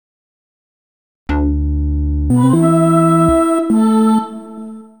Out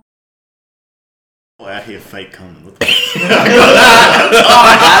here fake coming. What the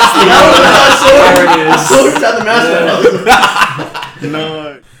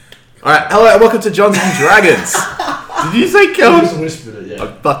No. Alright, hello and welcome to Johns and Dragons. Did you say I Kelvin? just whispered it, yeah. I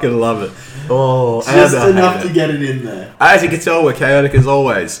fucking love it. Oh, Just enough to get it in there. As you can tell, we're chaotic as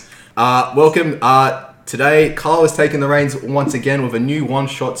always. Welcome. Today, Carl is taking the reins once again with a new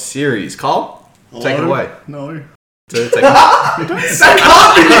one-shot series. Carl, take it away. No.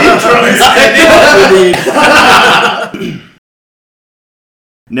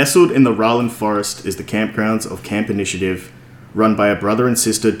 Nestled in the Rowland Forest is the campgrounds of Camp Initiative, run by a brother and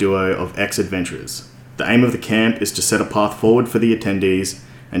sister duo of ex-adventurers. The aim of the camp is to set a path forward for the attendees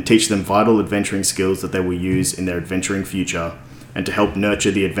and teach them vital adventuring skills that they will use in their adventuring future, and to help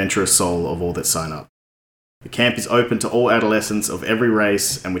nurture the adventurous soul of all that sign up. The camp is open to all adolescents of every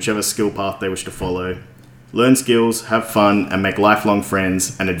race and whichever skill path they wish to follow. Learn skills, have fun, and make lifelong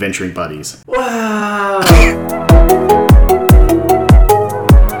friends and adventuring buddies. Wow!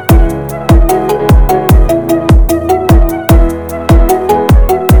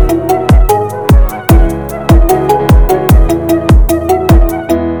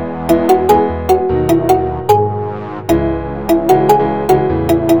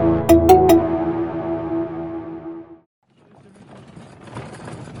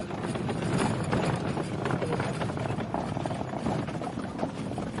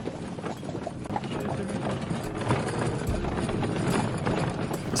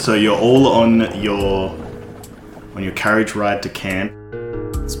 So you're all on your carriage ride to camp.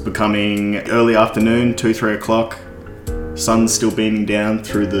 It's becoming early afternoon, 2-3 o'clock. Sun's still beaming down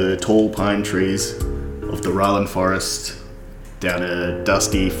through the tall pine trees of the Rowland Forest down a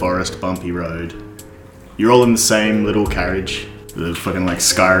dusty forest bumpy road. You're all in the same little carriage, the fucking like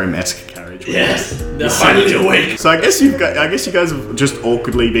Skyrim-esque carriage. Yes! They're finally awake! So I guess you guys have just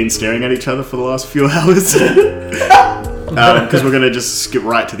awkwardly been staring at each other for the last few hours. Because we're gonna just skip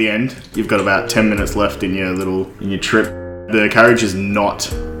right to the end. You've got about 10 minutes left in your trip. The carriage is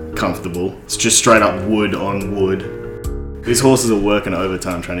not comfortable. It's just straight up wood on wood. These horses are working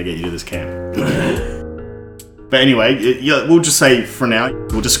overtime trying to get you to this camp. But anyway, we'll just say for now,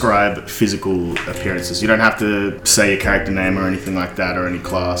 we'll describe physical appearances. You don't have to say your character name or anything like that, or any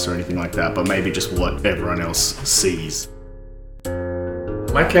class or anything like that, but maybe just what everyone else sees.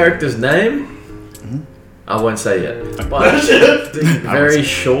 My character's name? I won't say yet. But very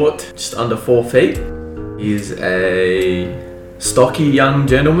short, just under 4 feet. He's a stocky young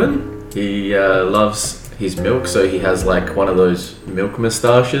gentleman. He loves his milk, so he has like one of those milk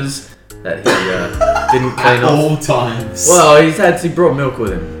moustaches that he didn't clean off. All times. Well, he brought milk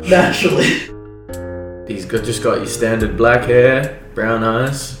with him. Naturally. He's just got your standard black hair, brown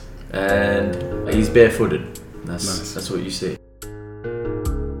eyes, and he's barefooted. That's what you see.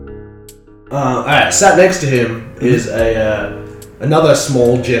 Alright, sat next to him is another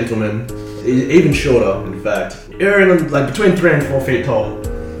small gentleman, even shorter, in fact. Aaron, like between 3 and 4 feet tall,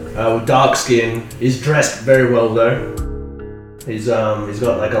 with dark skin. He's dressed very well though. He's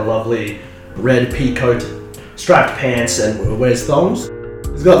got like a lovely red pea coat, striped pants, and wears thongs.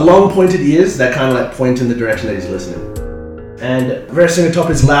 He's got long pointed ears that kind of like point in the direction that he's listening. And resting atop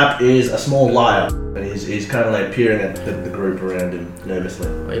his lap is a small lyre, and he's kind of like peering at the group around him nervously.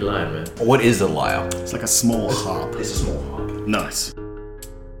 Why are you lying, man? What is a lyre? It's like a small harp. It's a small harp. Nice.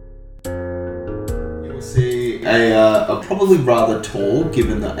 You'll see a probably rather tall,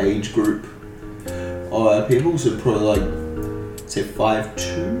 given the age group of people, so probably like, say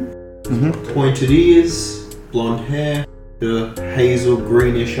 5'2", pointed ears, blonde hair, the hazel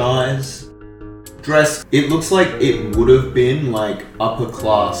greenish eyes. Dress, it looks like it would have been like upper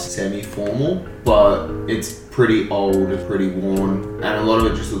class semi-formal, but it's pretty old and pretty worn, and a lot of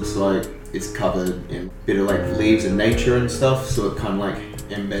it just looks like it's covered in a bit of like leaves and nature and stuff, so it kind of like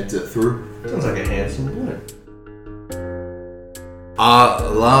embeds it through. Sounds like a handsome boy.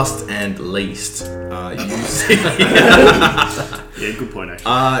 Last and least, you see... Yeah, good point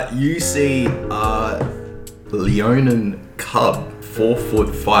actually. You see Leonin cub,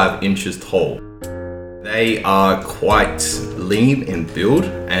 4'5" tall. They are quite lean in build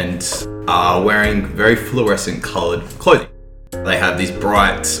and are wearing very fluorescent coloured clothing. They have these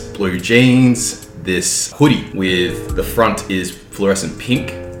bright blue jeans, this hoodie with the front is fluorescent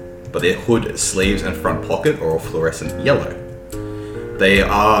pink, but their hood, sleeves and front pocket are all fluorescent yellow. They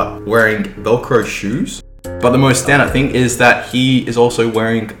are wearing Velcro shoes, but the most standout thing is that he is also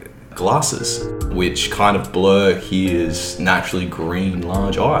wearing glasses, which kind of blur his naturally green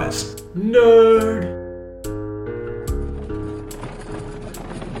large eyes. Nerd!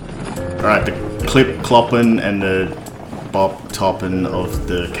 Alright, the clip-clopping and the bop-topping of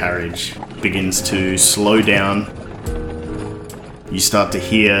the carriage begins to slow down. You start to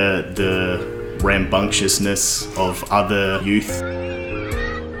hear the rambunctiousness of other youth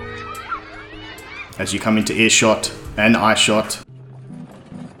as you come into earshot and eyeshot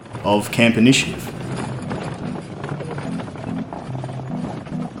of Camp Initiative.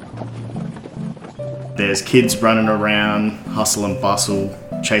 There's kids running around, hustle and bustle,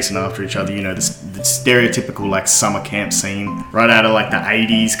 chasing after each other. You know, the stereotypical like summer camp scene, right out of like the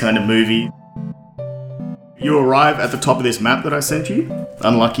 80s kind of movie. You arrive at the top of this map that I sent you.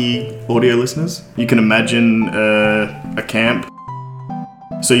 Unlucky audio listeners. You can imagine a camp.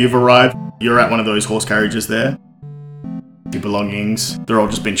 So you've arrived, you're at one of those horse carriages there. Your belongings, they're all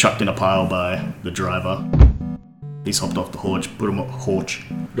just been chucked in a pile by the driver. He's hopped off the horch, put him on the horch.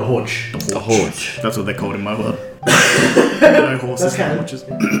 The horch. The horch. That's what they're called in my world. No horses and horches.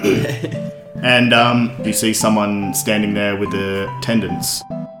 And you see someone standing there with the attendants.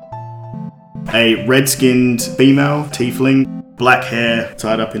 A red-skinned female, tiefling, black hair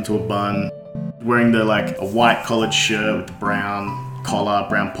tied up into a bun, wearing a white collared shirt with the brown collar,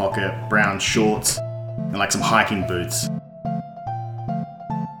 brown pocket, brown shorts, and like some hiking boots.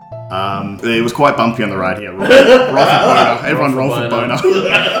 It was quite bumpy on the ride here. Roll for boner. Everyone roll for boner.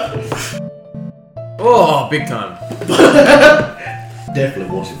 Oh, big time.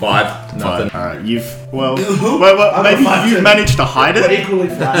 Definitely was 5. Nothing. Alright, maybe you've managed to hide But it. equally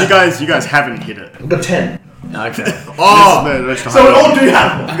fast. You guys haven't hit it. I've got 10. Okay. Oh! So we all do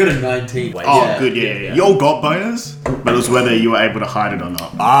have I got a 19. Oh, good, yeah. You all got bonus, but it was whether you were able to hide it or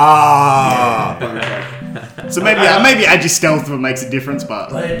not. Ah! So maybe add your stealth if it makes a difference,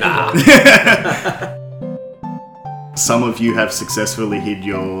 but nah. some of you have successfully hid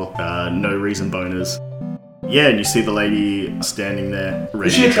your no reason bonus. Yeah, and you see the lady standing there. Ready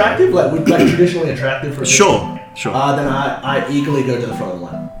Is she attractive? Like traditionally attractive for a Sure. Then I eagerly go to the front of the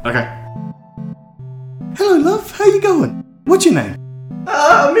line. Okay. Hello, love. How you going? What's your name? Me?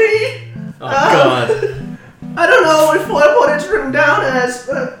 Oh, God. I don't know what it's written down as.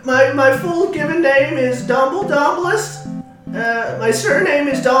 My full given name is Domblist. My surname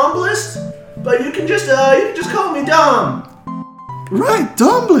is Domblist, but you can just call me Dom. Right,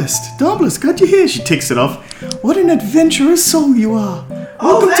 Domblist. Domblist, glad you're here. She ticks it off. What an adventurous soul you are.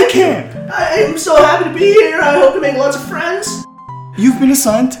 Welcome to thank camp. you. I'm so happy to be here. I hope to make lots of friends. You've been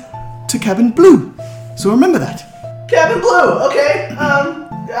assigned to Cabin Blue, so remember that. Cabin Blue, okay. I'll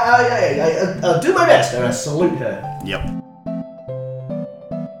do my best. And I salute her. Yep.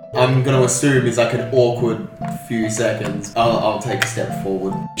 I'm gonna assume it's like an awkward few seconds. I'll take a step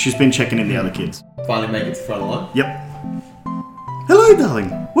forward. She's been checking in the other kids. Finally make it to the front of the line. Yep. Hello,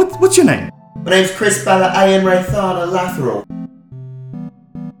 darling. What's your name? My name's Chris Bala Ayan Raythana Latheral.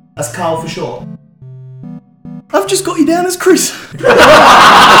 That's Carl for short. I've just got you down as Chris.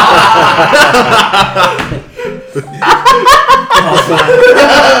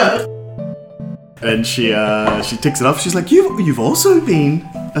 And she ticks it off. She's like, you've also been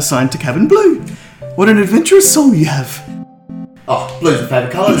assigned to Cabin Blue. What an adventurous soul you have. Oh, blue's my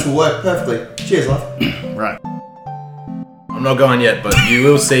favourite colour. This will work perfectly. Cheers, love. Right. I'm not going yet, but you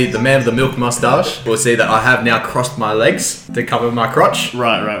will see the man with the milk mustache. Will see that I have now crossed my legs to cover my crotch.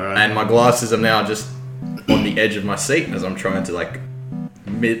 Right. And my glasses are now just on the edge of my seat as I'm trying to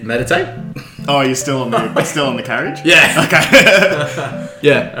meditate. Oh, you're still on the carriage? Yeah. Okay.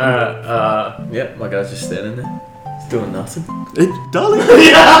 Yeah. Yeah, my guy's just standing there. He's doing nothing. Darling?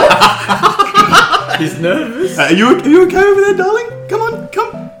 He's nervous. Are you okay over there, darling?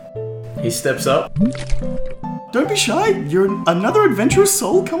 Come. He steps up. Don't be shy. You're another adventurous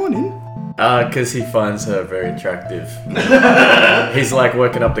soul. Come on in. Because he finds her very attractive. He's like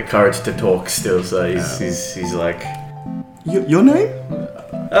working up the courage to talk still, so he's like... Your name?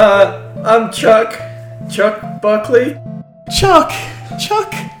 I'm Chuck. Chuck Buckley. Chuck.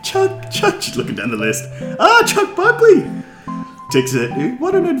 She's looking down the list. Chuck Buckley. Takes it.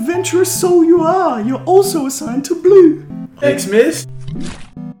 What an adventurous soul you are. You're also assigned to Blue. Thanks, miss.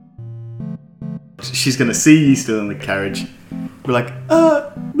 She's gonna see you still in the carriage. We're like,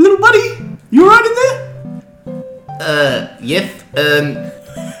 little buddy, you alright in there? Yes.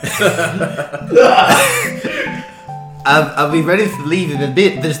 I'll be ready to leave in a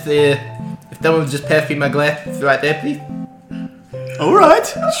bit. Just, if someone would just pass me my glasses right there, please.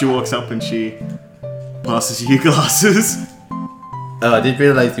 Alright. She walks up and she passes you glasses. Oh, I didn't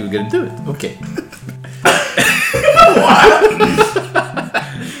realize you were going to do it. Okay.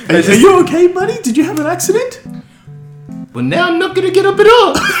 Are you okay, buddy? Did you have an accident? Well, now I'm not going to get up at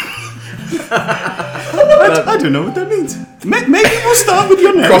all. I don't know what that means. Maybe we'll start with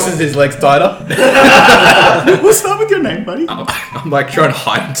your name. Crosses his legs tighter. We'll start with your name, buddy. I'm like trying to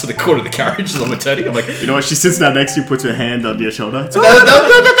hide into the corner of the carriage as I'm returning. I'm like, You know what? She sits down next to you, puts her hand on your shoulder.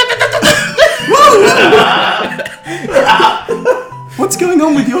 What's going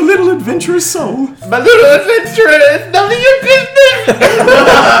on with your little adventurous soul? my little adventure is none of your business.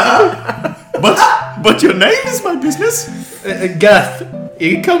 But your name is my business. Gus.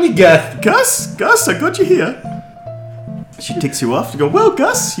 You can call me Gus. Gus, I got you here. She ticks you off to go, well,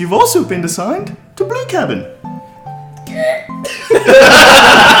 Gus, you've also been assigned to Blue Cabin.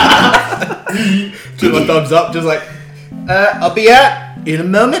 Just my thumbs up, just like, I'll be out in a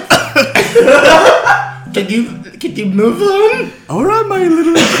moment. Can you move on? All right, my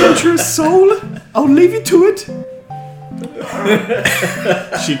little adventurous soul. I'll leave you to it.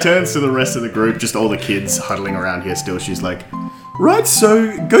 She turns to the rest of the group, just all the kids huddling around here still. She's like, right,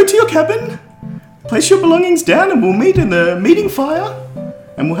 so go to your cabin, place your belongings down, and we'll meet in the meeting fire,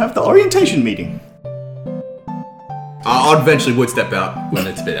 and we'll have the orientation meeting. I eventually would step out when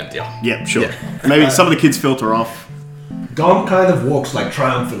it's a bit emptier. Yep, sure. Yeah. Maybe some of the kids filter off. Dom kind of walks like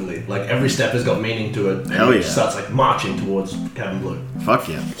triumphantly, like every step has got meaning to it. And Hell he yeah. starts like marching towards Cabin Blue. Fuck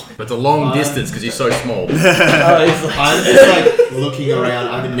yeah. But it's a long distance because you're so small. Oh, he's like, I'm just like looking around.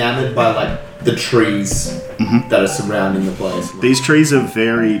 I'm enamored by like the trees that are surrounding the place. These trees are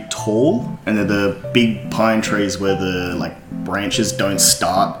very tall, and they're the big pine trees where the like branches don't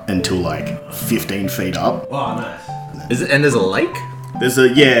start until like 15 feet up. Oh, nice. And there's a lake?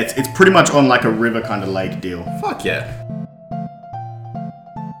 It's pretty much on like a river kind of lake deal. Fuck yeah.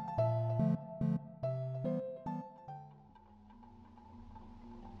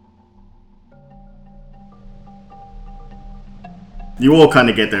 You all kind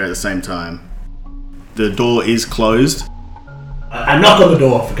of get there at the same time. The door is closed. I knock on the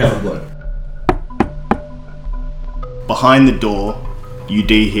door for Cabin Blue. Behind the door,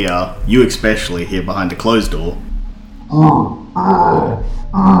 you especially hear behind the closed door.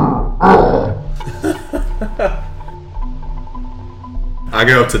 I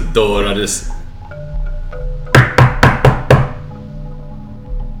go up to the door and I just...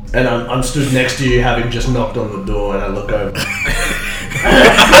 And I'm stood next to you, having just knocked on the door, and I look over.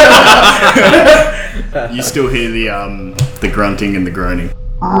 You still hear the grunting and the groaning.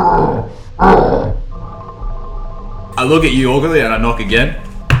 I look at you awkwardly and I knock again.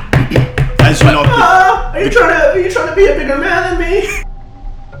 As you knock Are you trying to be a bigger man than me?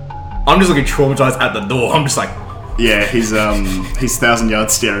 I'm just looking traumatized at the door. I'm just like... yeah, he's 1,000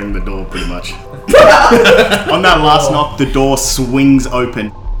 yards staring the door pretty much. On that last knock, the door swings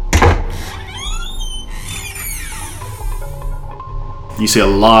open. You see a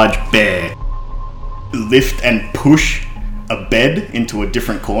large bear lift and push a bed into a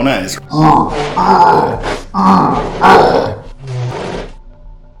different corner and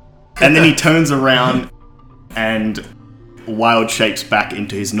and then he turns around and wild shapes back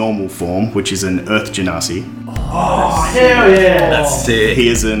into his normal form, which is an Earth Genasi. Oh, hell yeah! That's sick.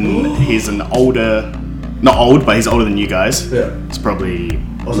 He's an older, not old, but he's older than you guys. Yeah. He's probably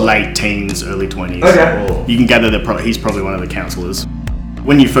late teens, early 20s. Okay. You can gather that he's probably one of the counselors.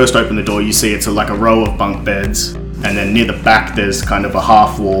 When you first open the door, you see it's like a row of bunk beds, and then near the back there's kind of a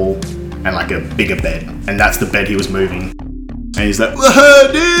half wall and like a bigger bed, and that's the bed he was moving. And he's like,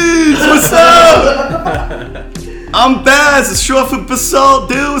 "Whoa, dudes, what's up? I'm Baz, it's short for Basalt,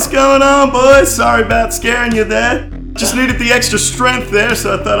 dude. What's going on, boys? Sorry about scaring you there. Just needed the extra strength there,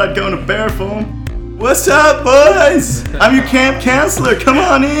 so I thought I'd go into bear form. What's up, boys? I'm your camp counselor. Come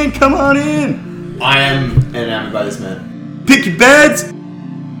on in, come on in. I am enamored by this man. Pick your beds."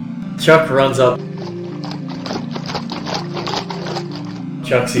 Chuck runs up.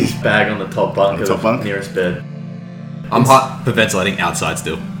 Chucks his bag on the top bunk of Top the bunk? nearest bed. I'm hyperventilating outside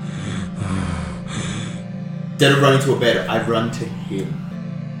still. Instead of running to a bed, I run to him.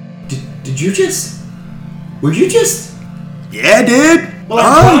 Did you just... Were you just... Yeah, dude. Well,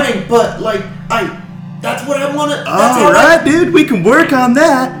 I'm trying, but like, that's what I wanna... That's how Alright, dude, we can work on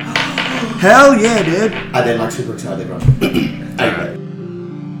that. Hell yeah, dude. I then like super excited run. Anyway.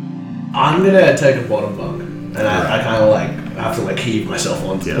 I'm gonna take a bottom bunk, and I kind of like have to like heave myself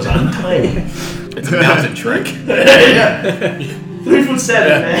onto because I'm tiny. It's a mountain trick. Yeah. 3'7",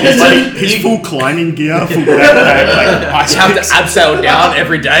 man. It's like his full climbing gear, full backpack, like ice You have to picks. abseil down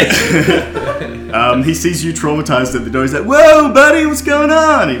every day. He sees you traumatized at the door. He's like, "Whoa, buddy, what's going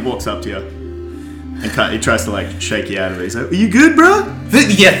on?" He walks up to you and he tries to like shake you out of it. He's like, "Are you good, bro?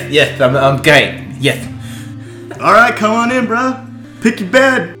 yes, I'm great. Yes. All right, come on in, bro. Pick your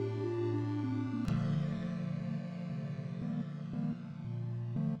bed."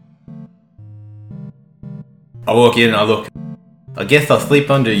 I walk in and I look. I guess I'll sleep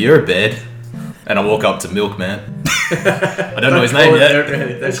under your bed. And I walk up to Milkman. I don't know his name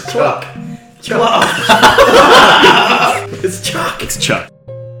yet. That's Chuck. It's Chuck. It's Chuck.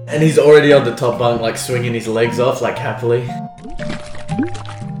 And he's already on the top bunk, like swinging his legs off, like happily.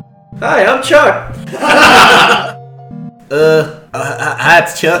 Hi, I'm Chuck. Hi,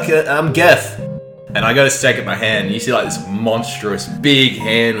 it's Chuck. I'm Gus. And I go to shake at my hand, and you see like this monstrous, big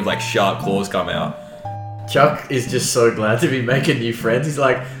hand with like sharp claws come out. Chuck is just so glad to be making new friends. He's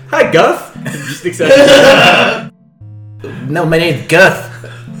like, "Hi, Gus." And just sticks out. No, my name's Gus.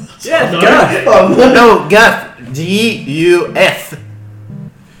 Yeah, Gus. No, Gus. G-U-S.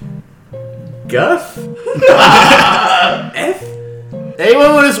 Gus. F.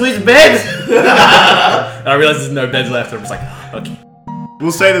 Anyone want to switch beds? And I realize there's no beds left, and I'm just like, okay.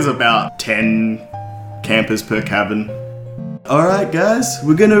 We'll say there's about 10 campers per cabin. Alright guys,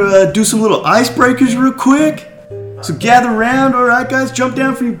 we're gonna do some little icebreakers real quick. So gather around, alright guys, jump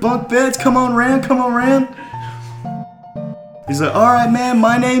down from your bunk beds, come on round. He's like, alright man,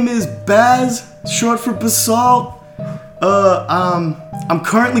 my name is Baz, short for Basalt. I'm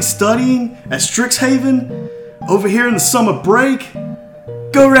currently studying at Strixhaven, over here in the summer break.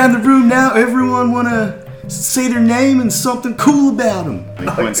 Go around the room now, everyone wanna say their name and something cool about them. He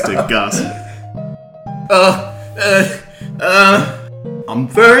points to Gus. I'm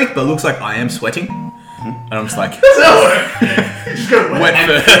furry, but it looks like I am sweating. And I'm just like, wet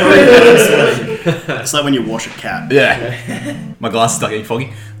fur. It's like when you wash a cat. Yeah. My glasses start getting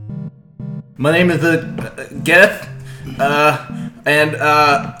foggy. My name is Gareth. And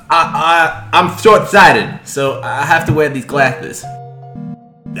I'm short-sighted, so I have to wear these glasses.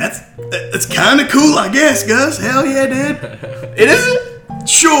 That's kind of cool, I guess, Gus. Hell yeah, dude. It isn't?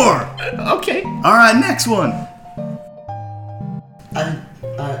 Sure. Okay. All right, next one.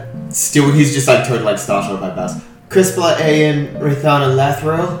 Still, he's just like totally like starstruck by Bass. Crispla Ayan Rithana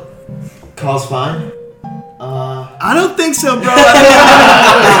Lathril. Carl's fine. I don't think so, bro.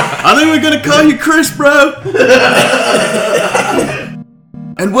 I think we're gonna call you Chris, bro.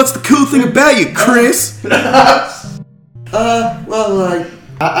 And what's the cool thing about you, Chris?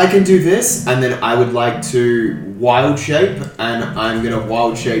 I can do this, and then I would like to wild shape, and I'm gonna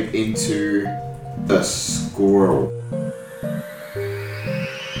wild shape into a squirrel.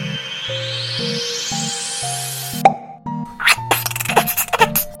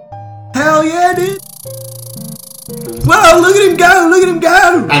 Hell yeah, dude. Whoa, look at him go.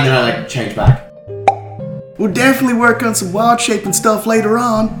 And then I like change back. We'll definitely work on some wild shaping stuff later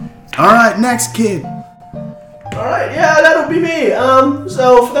on. All right, next kid. Alright, yeah, that'll be me.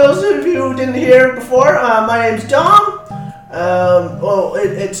 So for those of you who didn't hear before, my name's Dom.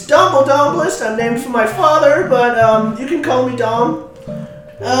 It's Dumbledumblest. I'm named for my father, but you can call me Dom.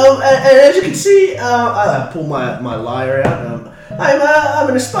 And as you can see, I pull my lyre out. I'm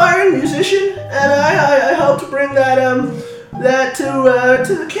an aspiring musician, and I hope to bring that to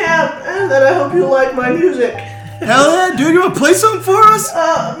the camp, and that I hope you like my music. Hell yeah, dude, you wanna play something for us?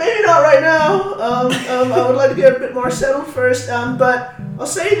 Maybe not right now. I would like to get a bit more settled first. But I'll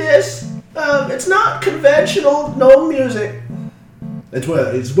say this: it's not conventional gnome music. It's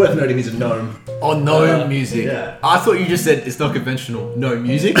worth noting he's a gnome. Oh, no music. Yeah. I thought you just said it's not conventional. No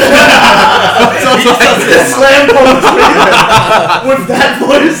music. Slam poetry with that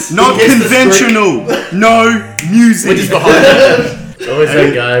voice. Not conventional. No music. Which is behind it. There's always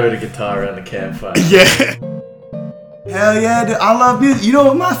that guy with a guitar around the campfire. Yeah. Hell yeah, dude. I love music. You know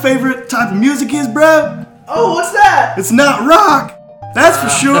what my favorite type of music is, bro? Oh, what's that? It's not rock. That's for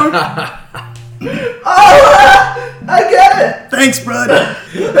sure. Oh, I get it. Thanks, bud.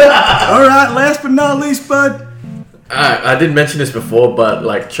 Alright, last but not least, bud. I didn't mention this before, but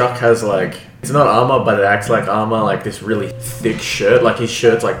like Chuck has like, it's not armor, but it acts like armor, like this really thick shirt. Like his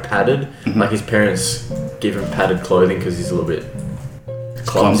shirt's like padded. Like his parents give him padded clothing because he's a little bit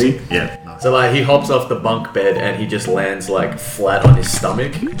clumsy. Yeah. So like he hops off the bunk bed and he just lands like flat on his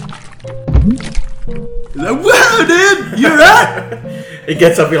stomach. Like, whoa, dude, you right? He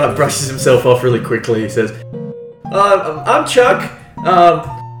gets up, he like brushes himself off really quickly. He says, I'm Chuck.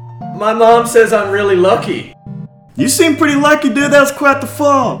 My mom says I'm really lucky. You seem pretty lucky, dude. That was quite the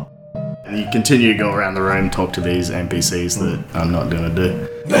fall. And you continue to go around the room, talk to these NPCs that I'm not gonna do.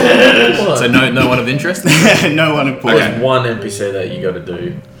 So no one of interest? No one important. There's one NPC that you gotta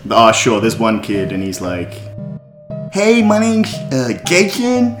do. Oh, sure. There's one kid, and he's like, "Hey, my name's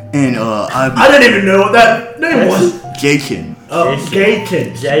Gaykin, and I didn't even know what that name was. Gaykin." Oh,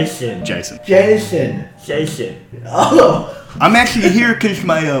 Gaykin. Jason. Oh. I'm actually here because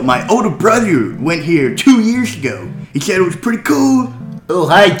my older brother went here 2 years ago. He said it was pretty cool. Oh,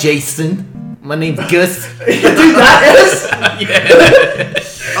 hi, Jason. My name's Gus. Dude, that is.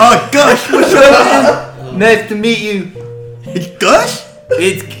 Oh, gosh, what's up, man? Nice to meet you. Gosh?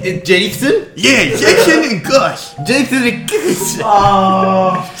 It's Jason. Yeah, Jason and Gosh. Jason and Gus.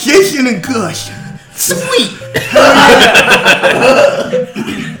 Oh. Jason and Gosh. Sweet.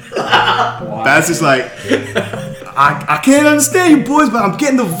 Baz is like, I can't understand you boys, but I'm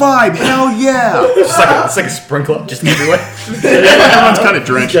getting the vibe. Hell yeah. It's like a sprinkler just everywhere. Everyone's kind of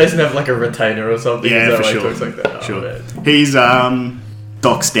drenched. Jason have like a retainer or something. Yeah, Is that for why he sure. talks like that? Oh, Sure. man. He's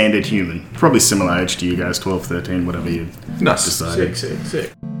Doc standard human. Probably similar age to you guys, 12, 13, whatever you decided.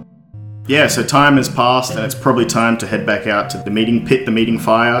 Sick. Yeah, so time has passed and it's probably time to head back out to the meeting pit, the meeting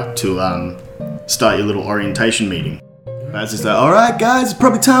fire, to start your little orientation meeting. Baz is like, alright guys, it's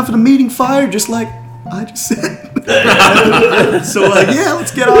probably time for the meeting fire, just like I just said. So yeah,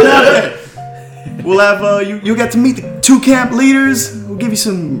 let's get on out there. We'll have, you'll get to meet the 2 camp leaders, we'll give you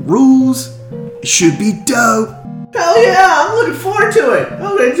some rules. It should be dope. Hell yeah, I'm looking forward to it.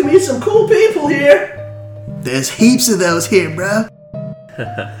 I'm going to meet some cool people here. There's heaps of those here, bro.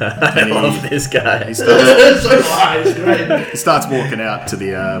 I love this guy. He starts, So wise, great. he starts walking out to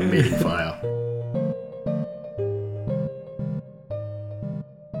the meeting fire.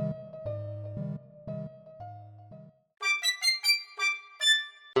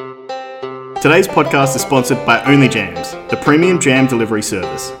 Today's podcast is sponsored by Only Jams, the premium jam delivery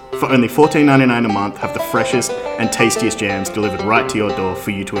service. For only $14.99 a month, have the freshest and tastiest jams delivered right to your door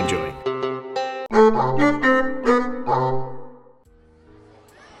for you to enjoy.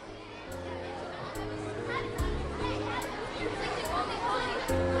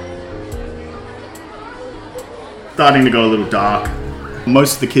 Starting to go a little dark.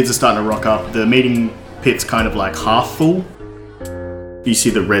 Most of the kids are starting to rock up. The meeting pit's kind of like half full. You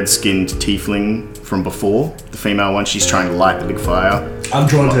see the red-skinned tiefling from before, the female one. She's trying to light the big fire. I'm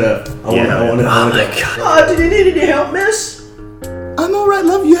drawn to her. I want to. Oh, did you need any help, miss? I'm alright,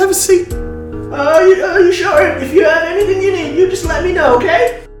 love. You have a seat. Are you sure? If you have anything you need, you just let me know,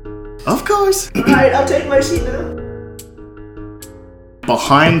 okay? Of course. Alright, I'll take my seat now.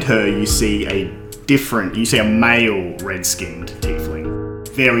 Behind her, you see a male red-skinned tiefling.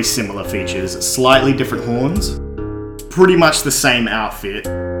 Very similar features, slightly different horns. Pretty much the same outfit.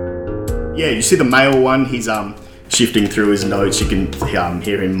 Yeah, you see the male one, he's shifting through his notes. You can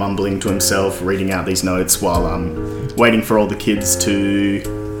hear him mumbling to himself, reading out these notes while waiting for all the kids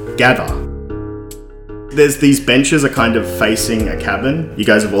to gather. There's these benches are kind of facing a cabin. You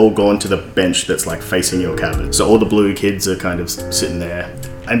guys have all gone to the bench that's like facing your cabin. So all the blue kids are kind of sitting there,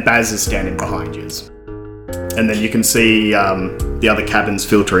 and Baz is standing behind you. And then you can see the other cabins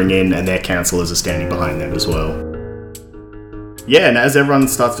filtering in, and their counsellors are standing behind them as well. Yeah, and as everyone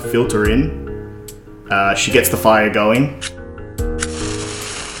starts to filter in, she gets the fire going.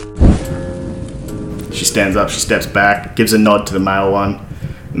 She stands up, she steps back, gives a nod to the male one.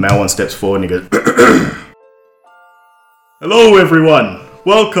 The male one steps forward and he goes, Hello everyone,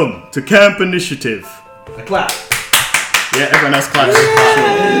 welcome to Camp Initiative. I clap. Yeah, everyone else claps.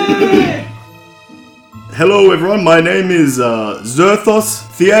 Hello everyone, my name is Zerthos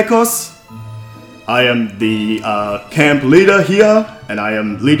Theakos. I am the camp leader here, and I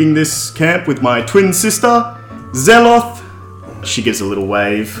am leading this camp with my twin sister, Zeloth. She gives a little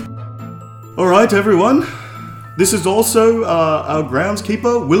wave. Alright everyone, this is also our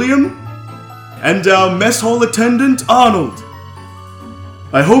groundskeeper, William, and our mess hall attendant, Arnold.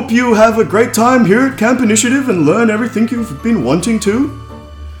 I hope you have a great time here at Camp Initiative and learn everything you've been wanting to.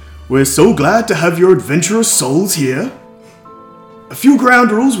 We're so glad to have your adventurous souls here. A few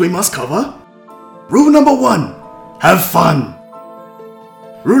ground rules we must cover. Rule number 1, have fun.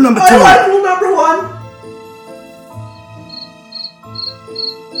 Rule number 2. I like rule number 1.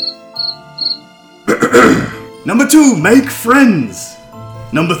 Number 2, make friends.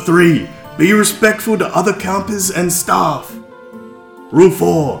 Number 3, be respectful to other campers and staff. Rule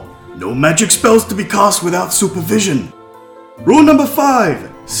 4, no magic spells to be cast without supervision. Rule number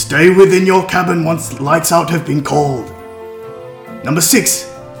 5, stay within your cabin once lights out have been called. Number 6,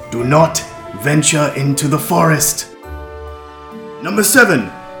 do not venture into the forest. Number 7,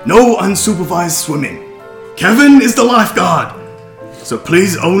 no unsupervised swimming. Kevin is the lifeguard, so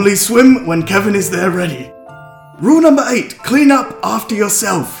please only swim when Kevin is there ready. Rule number 8, clean up after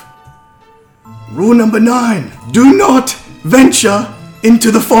yourself. Rule number 9, do not venture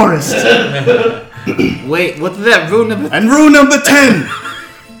into the forest. Wait, what's that? Rule number... And rule number 10,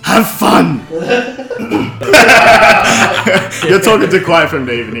 have fun. You're talking to Quiet from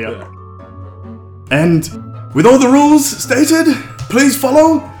David here. And with all the rules stated, please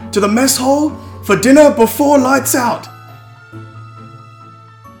follow to the mess hall for dinner before lights out.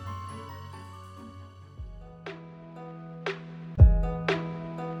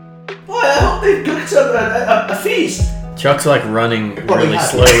 they've got a feast. Chuck's like running What we really have.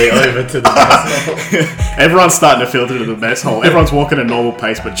 slowly over to the mess hall. Everyone's starting to filter to the mess hole. Everyone's walking at a normal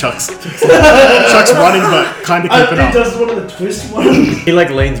pace, but Chuck's running, but kind of keeping He up. does one of the twist ones. He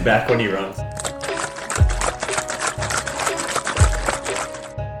like leans back when he runs.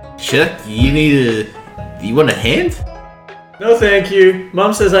 Chuck, you want a hand? No, thank you.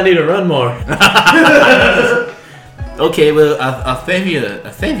 Mom says I need to run more. Okay, well, I'll save you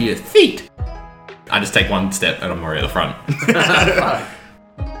a seat. I just take one step and I'm already at the front.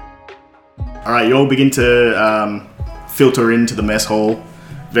 All right, you all begin to filter into the mess hall.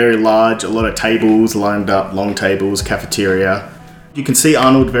 Very large, a lot of tables lined up, long tables, cafeteria. You can see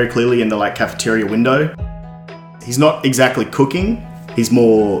Arnold very clearly in the cafeteria window. He's not exactly cooking. He's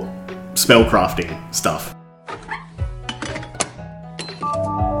more spellcrafting stuff.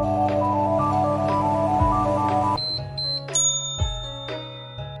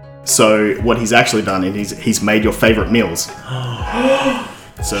 So what he's actually done is he's made your favorite meals.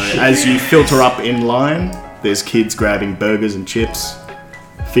 So as you filter up in line, there's kids grabbing burgers and chips,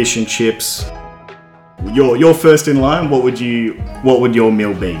 fish and chips. You're first in line. What would your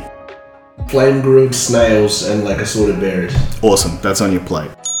meal be? Flame grilled snails and assorted berries. Awesome. That's on your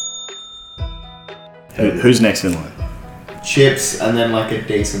plate. Who's next in line? Chips and then a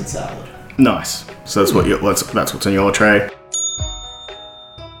decent salad. Nice. So that's what's on your tray.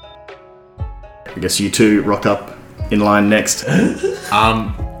 I guess you two rock up in line next. I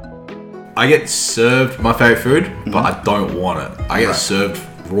get served my favorite food, but I don't want it. I get served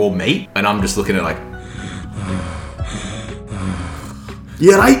raw meat, and I'm just looking at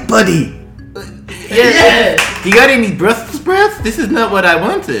You're right, buddy. Yeah. You got any Brussels sprouts? This is not what I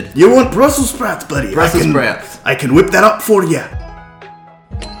wanted. You want Brussels sprouts, buddy? Brussels sprouts. I can whip that up for you.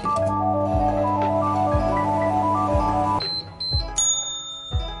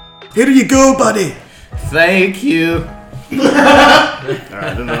 Here you go, buddy. Thank you.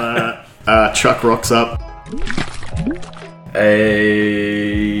 Alright, then Chuck rocks up.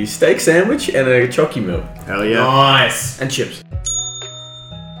 A steak sandwich and a chocky milk. Hell yeah. Nice. And chips.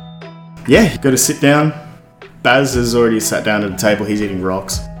 Yeah, you go to sit down. Baz has already sat down at the table. He's eating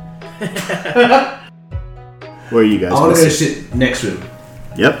rocks. Where are you guys? I want to gonna go sit next to him.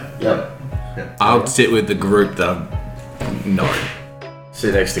 Yep. Yep. I'll sit with the group that I'm... No.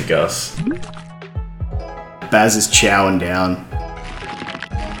 Sit next to Gus. Baz is chowing down.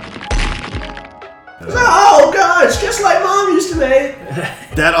 Oh god, it's just like Mom used to make.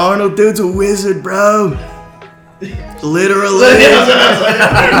 That Arnold dude's a wizard, bro. Literally.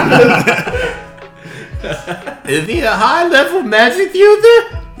 Is he a high-level magic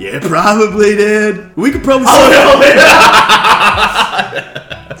user? Yeah, probably, dude. We could probably.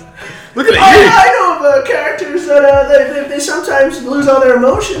 Look at I know of characters that they sometimes lose all their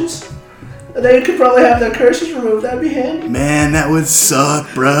emotions. They could probably have their curses removed. That'd be handy. Man, that would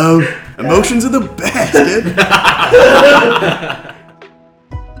suck, bro. Emotions are the best, dude.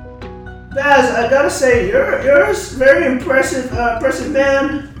 Baz, I gotta say, you're a very impressive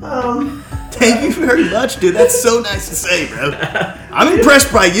man. Thank you very much, dude. That's so nice to say, bro. I'm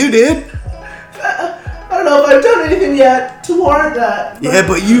impressed by you, dude. I don't know if I've done anything yet to warrant that. Yeah,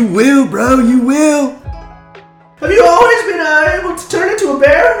 but you will, bro. You will. Have you always been able to turn into a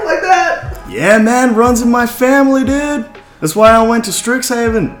bear like that? Yeah, man. Runs in my family, dude. That's why I went to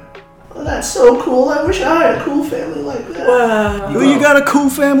Strixhaven. Well, that's so cool. I wish I had a cool family like that. Wow. Well, you got a cool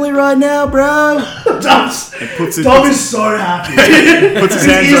family right now, bro. Tom is so happy. Puts his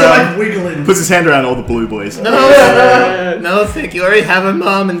His hands ears are around. like wiggling. Puts his hand around all the blue boys. No, thank you. I already have a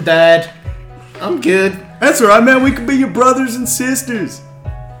mom and dad. I'm good. That's alright, man. We could be your brothers and sisters.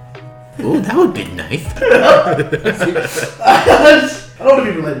 Oh, that would be nice. I don't want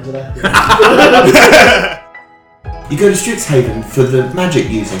to be related to that. You go to Strixhaven for the magic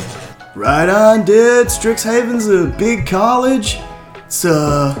using. Right on, dude. Strixhaven's a big college.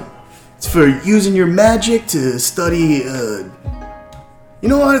 It's for using your magic to study. You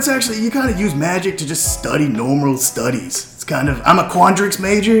know what? It's actually you kind of use magic to just study normal studies. It's kind of I'm a Quandrix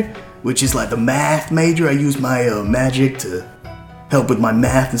major, which is like the math major. I use my magic to help with my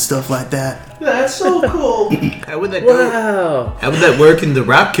math and stuff like that. That's so cool. How would that go? Wow. How would that work in the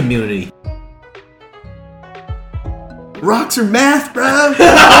rap community? Rocks are math, bro.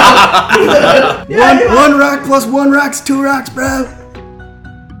 Yeah, one rock plus one rock's two rocks, bro.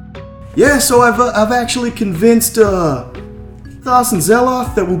 Yeah, so I've actually convinced Thas and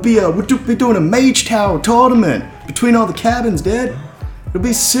Zeloth that we'll be doing a Mage Tower tournament between all the cabins, Dad. It'll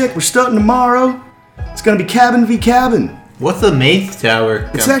be sick. We're starting tomorrow. It's gonna be cabin v cabin. What's a Maze Tower?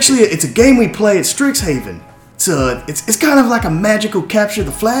 It's actually it's a game we play at Strixhaven. It's kind of like a magical capture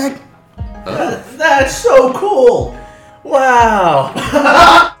the flag. That's so cool. Wow.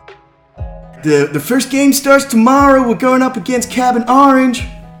 The first game starts tomorrow. We're going up against Cabin Orange.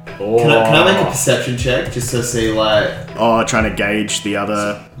 Can I make a perception check just to see like? Oh, trying to gauge the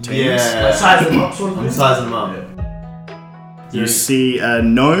other teams. Yeah. Size them up, sort of I'm thing. sizing them up. You see a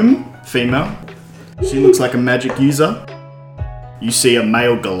gnome, female. She looks like a magic user. You see a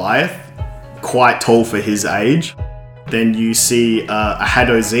male Goliath, quite tall for his age. Then you see a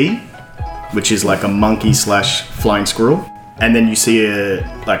Haddo Z, which is like a monkey / flying squirrel. And then you see a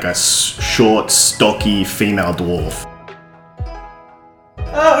short, stocky female dwarf.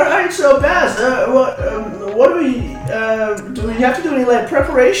 Alright, so Baz, what do we have to do any like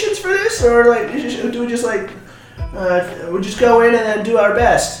preparations for this, or like do we just like we just go in and then do our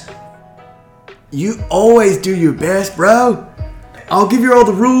best? You always do your best, bro. I'll give you all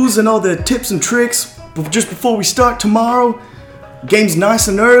the rules and all the tips and tricks just before we start tomorrow. Game's nice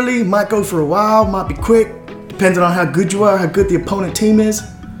and early, might go for a while, might be quick, depending on how good you are, how good the opponent team is.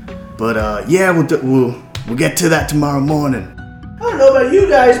 But yeah, we'll get to that tomorrow morning. I don't know about you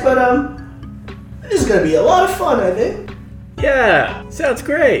guys, but this is gonna be a lot of fun, I think. Yeah, sounds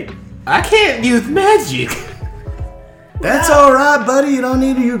great. I can't use magic. That's alright, buddy. You don't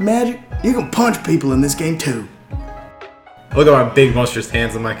need to use magic. You can punch people in this game too. I look at my big monstrous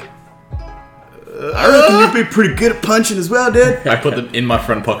hands. I'm like, I reckon you'd be pretty good at punching as well, dude. I put them in my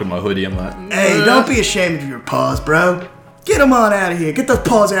front pocket of my hoodie. I'm like, Hey, don't be ashamed of your paws, bro. Get them on out of here. Get those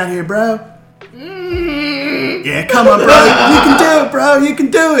paws out of here, bro. Yeah, come on, bro. You can do it, bro. You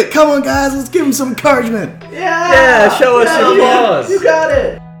can do it. Come on, guys. Let's give him some encouragement. Yeah, show us your paws. You got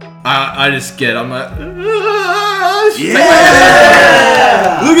it. I just get. I'm like,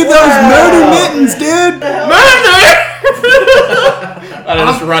 Yeah! Look at those murder mittens, dude. I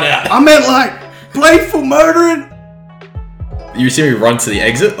just run out. I meant like playful murdering. You see me run to the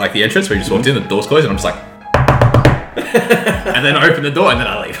exit, like the entrance where you just walked in, the door's closed, and I'm just like, and then I open the door and then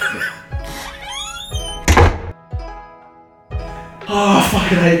I leave. Oh, I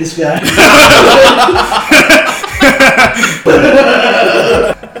fucking hate this guy.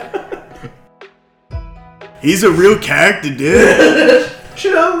 He's a real character, dude.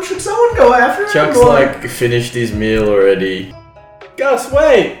 Should someone go after him? Chuck's or- like finished his meal already. Gus,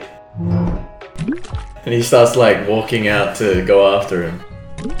 wait! And he starts like walking out to go after him.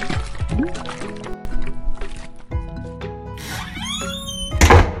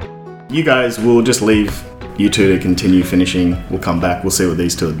 You guys will just leave you two to continue finishing. We'll come back. We'll see what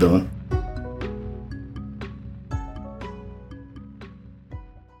these two are doing.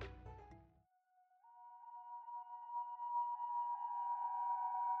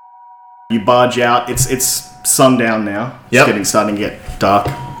 You barge out. It's sundown now. Yep. It's starting to get dark.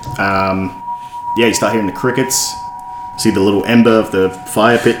 Yeah, you start hearing the crickets. See the little ember of the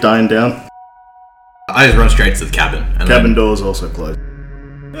fire pit dying down. I just run straight to the cabin. And Cabin doors also closed.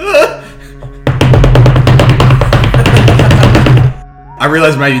 I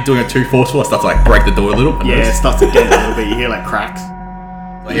realized maybe doing it too forceful. I start to like break the door a little. And Yeah, it starts to get a little bit. You hear like cracks.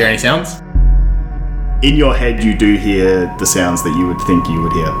 I hear any sounds? In your head, you do hear the sounds that you would think you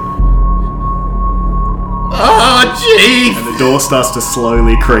would hear. Oh, jeez! And the door starts to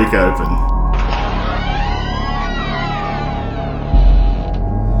slowly creak open.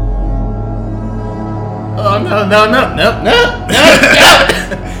 Oh, no.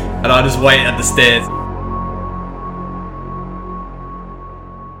 And I just wait at the stairs.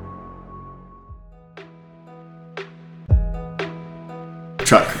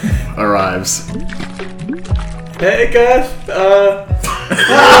 Chuck arrives. Hey guys,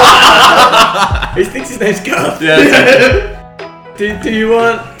 he thinks his name's Gus. Yeah. Do you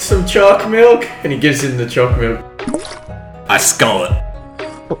want some chalk milk? And he gives him the chalk milk. I skull it.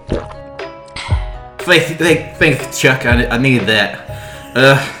 Thanks, Chuck. I needed that.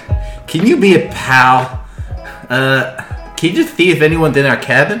 Can you be a pal? Can you just see if anyone's in our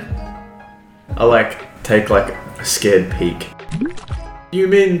cabin? I like take like a scared peek. You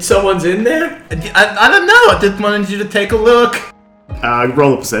mean someone's in there? I don't know. I just wanted you to take a look.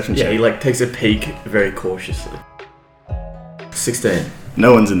 Roll a perception Yeah, check. he like takes a peek very cautiously. 16.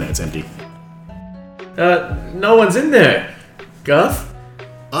 No one's in there. It's empty. No one's in there. Gus?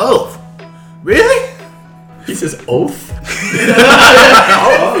 Oh, really? He says oath?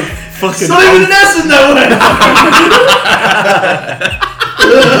 Fucking. Not even an S in that one.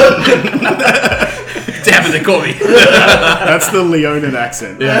 Damn it, they caught me. That's the Leonin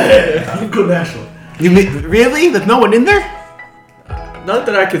accent. Yeah, good national. You mean really? There's no one in there? Not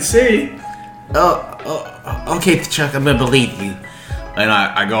that I could see. Okay, Chuck. I'm gonna believe you. And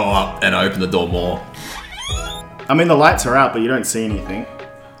I go up and I open the door more. I mean, the lights are out, but you don't see anything.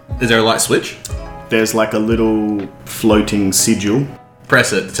 Is there a light switch? There's like a little floating sigil,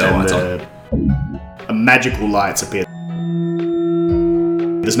 Press it to tell and lights on. a magical lights appear.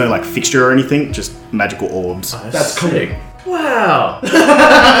 There's no like fixture or anything, just magical orbs. That's cool. sick. Wow.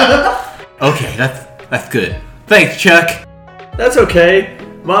 Okay, that's good. Thanks, Chuck. That's okay.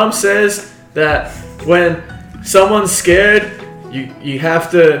 Mom says that when someone's scared, you have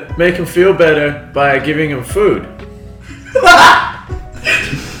to make them feel better by giving them food.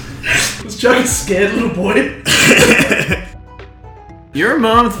 Was Chuck a scared little boy? Your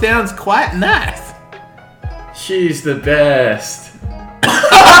mom sounds quite nice. She's the best.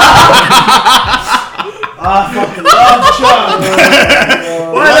 I fucking love Chuck.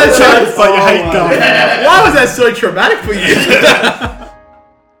 Why was that It's like you hate God. Why was that so traumatic for you?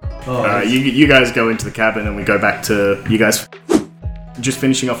 You guys go into the cabin and we go back to you guys just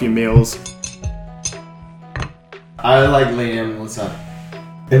finishing off your meals. I like lean in. What's up?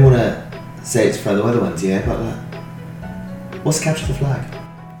 Didn't want to say it's for the other ones, yeah, but what's capture the flag?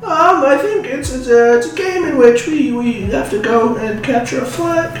 I think it's a game in which we have to go and capture a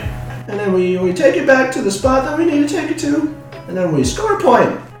flag, and then we take it back to the spot that we need to take it to, and then we score a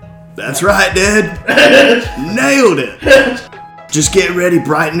point. That's right, Dad. Nailed it. Just get ready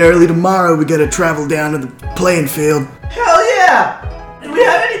bright and early tomorrow. We gotta travel down to the playing field. Hell yeah! Do we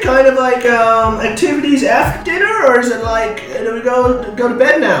have any kind of like activities after dinner, or is it like do we go to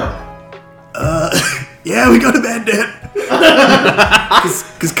bed now? Yeah, we go to bed, Dad.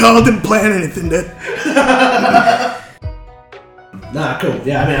 Cause Carl didn't plan anything, Dad. Nah, cool.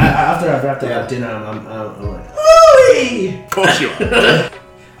 Yeah, I mean, after I've wrapped up dinner, I'm like, ooh! Of course you are.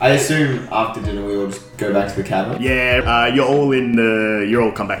 I assume after dinner we all just go back to the cabin. Yeah, you're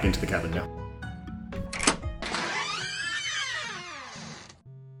all come back into the cabin now.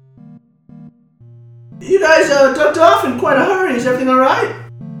 You guys ducked off in quite a hurry. Is everything alright?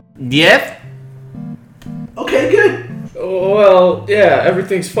 Yep. Okay, good. Well, yeah,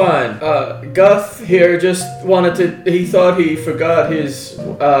 everything's fine. Guth here just wanted to. He thought he forgot his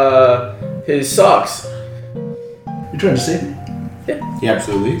socks. You trying to save me? He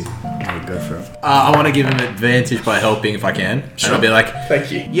absolutely is. Okay, go for it. I want to give him advantage by helping if I can. Sure. And I'll be like,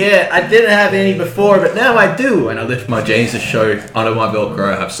 Thank you. yeah, I didn't have any before, but now I do. And I lift my jeans to show under my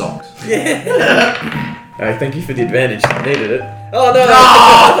Velcro I have socks. Alright, thank you for the advantage. I needed it. Oh no!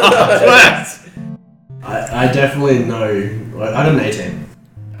 I definitely know. I did an 18.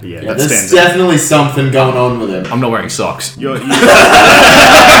 Yeah, Yeah, that there's stands out. definitely something going on with him. I'm not wearing socks. He doesn't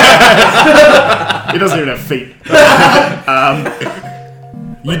even have feet.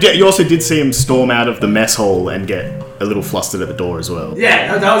 You also did see him storm out of the mess hall and get a little flustered at the door as well.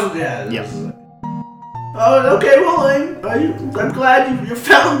 Yeah, that was. Yeah. Yep. Oh, okay. Well, I'm glad you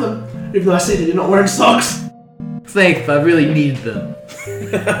found them. Even though I see that you're not wearing socks. Thanks, I really need them.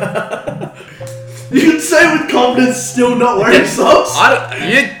 You can say with confidence, still not wearing socks.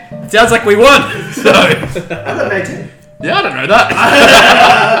 Sounds like we won. So, I got an 18. yeah, I don't know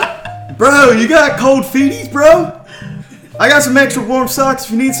that. Bro, you got cold feeties, bro? I got some extra warm socks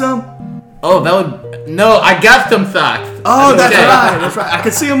if you need some. Oh, no, I got some socks. Oh, that's Okay. right. That's right. I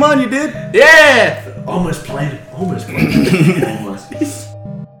could see them on you, did. Yeah. Almost played it. Almost.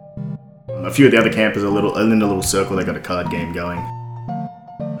 A few of the other campers are in a little circle. They got a card game going.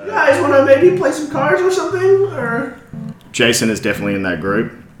 You guys want to maybe play some cards or something? Or Jason is definitely in that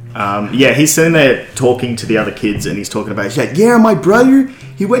group. Yeah, he's sitting there talking to the other kids, and he's talking about. He's like, "Yeah, my brother.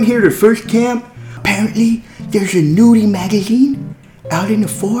 He went here to the first camp. Apparently, there's a nudie magazine out in the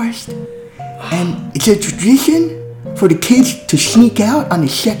forest, and it's a tradition for the kids to sneak out on the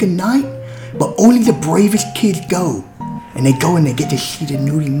second night, but only the bravest kids go, and they go and they get to see the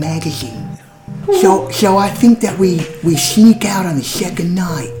nudie magazine. So I think that we sneak out on the second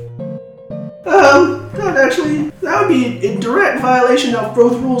night." that would be in direct violation of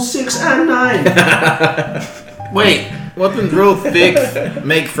both rules 6 and 9. Wait, wasn't rule 6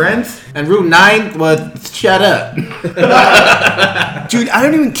 make friends? And rule 9 was shut up. Dude, I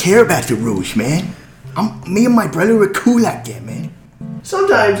don't even care about the rules, man. Me and my brother are cool like that, man.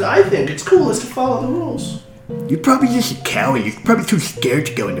 Sometimes I think it's coolest to follow the rules. You're probably just a coward. You're probably too scared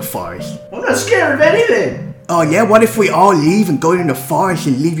to go in the forest. I'm not scared of anything. Oh yeah, what if we all leave and go in the forest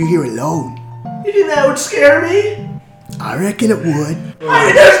and leave you here alone? You think that would scare me? I reckon it would.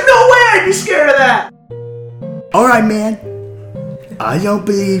 There's no way I'd be scared of that. Alright, man. I don't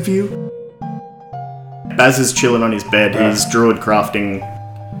believe you. Baz is chilling on his bed. He's druid crafting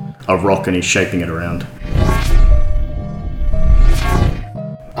a rock and he's shaping it around.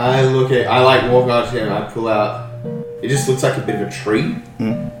 I walk out to him, I pull out, it just looks like a bit of a tree,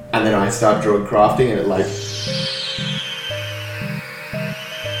 and then I start druid crafting and it like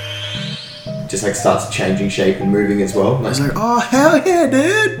just like starts changing shape and moving as well. I was like, oh, hell yeah,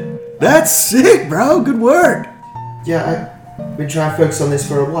 dude. That's sick, bro. Good work. Yeah, I've been trying to focus on this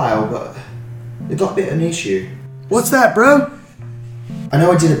for a while, but it got a bit of an issue. What's that, bro? I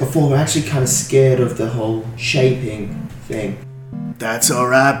know I did it before, but I'm actually kind of scared of the whole shaping thing. That's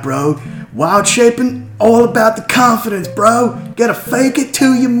alright, bro. Wild shaping, all about the confidence, bro. Gotta fake it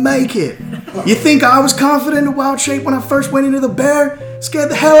till you make it. You think I was confident in wild shape when I first went into the bear? Scared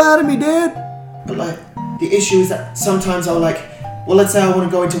the hell out of me, dude. But like, the issue is that sometimes I'll like, well, let's say I want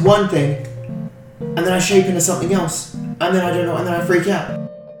to go into one thing, and then I shape into something else, and then I don't know, and then I freak out.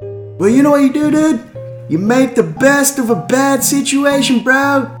 Well, you know what you do, dude? You make the best of a bad situation,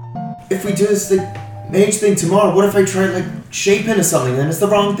 bro. If we do this mage thing tomorrow, what if I try like shape into something and then it's the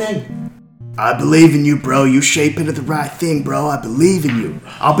wrong thing? I believe in you, bro. You shape into the right thing, bro. I believe in you.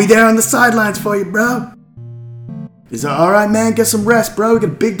 I'll be there on the sidelines for you, bro. Is that alright, man? Get some rest, bro. We got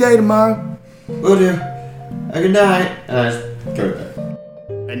a big day tomorrow. Will do. Good night. And I just go to bed.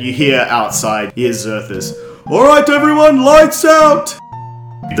 And you hear outside, here's Zerthus. Alright, everyone, lights out!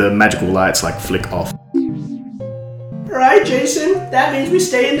 The magical lights, like, flick off. Alright, Jason, that means we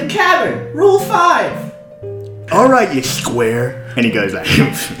stay in the cabin. Rule 5. Alright, you square. And he goes like,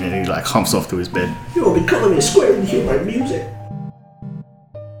 and he like humps off to his bed. You will be calling me a square when you hear my music.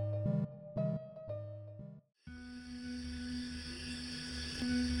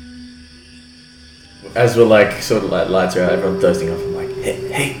 As we're like sort of like lights are out, everyone thirsting off. I'm like,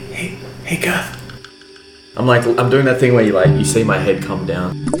 hey, Garth. I'm doing that thing where you see my head come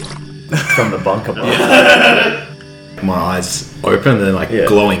down from the bunker bar. My eyes open and they're like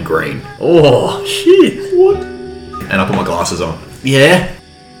glowing green. Oh shit! What? And I put my glasses on. Yeah.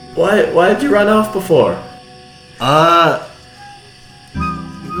 Why did you run off before?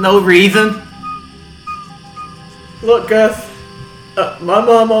 No reason. Look, Garth. My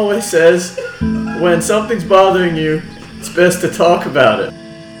mom always says, when something's bothering you, it's best to talk about it.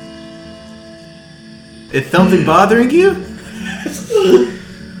 Is something bothering you?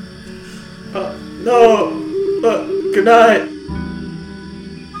 No. Good night.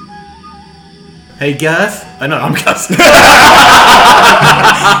 Hey, Gus. I know, I'm Gus.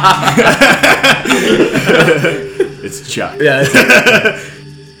 It's Chuck. Yeah.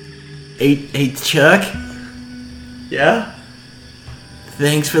 Hey, Chuck. Yeah?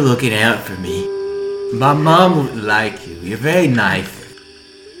 Thanks for looking out for me. My mom would like you. You're very nice.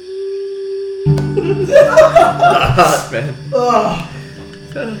 Man.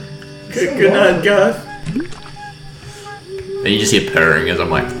 Good night, Garth. And you just hear purring as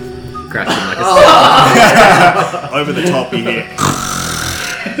I'm like crashing like a Over the top, you hear.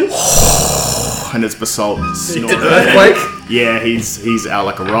 And it's Basalt snorting. Earthquake? Yeah, he's out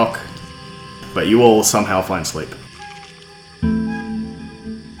like a rock. But you all somehow find sleep.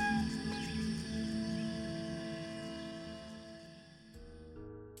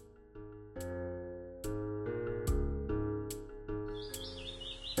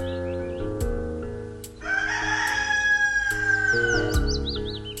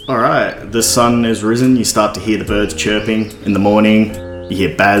 Alright, the sun is risen, you start to hear the birds chirping in the morning. You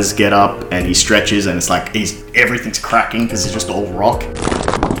hear Baz get up and he stretches and it's like everything's cracking because it's just all rock.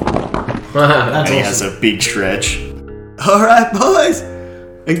 And he has a big stretch. Alright, boys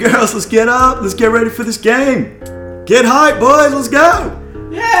and girls, let's get up, let's get ready for this game. Get hyped, boys, let's go!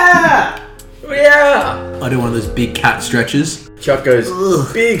 Yeah! Yeah! I do one of those big cat stretches. Chuck goes,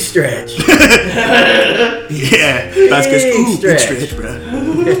 big stretch. Yeah, Baz goes, ooh, big stretch. stretch, bro.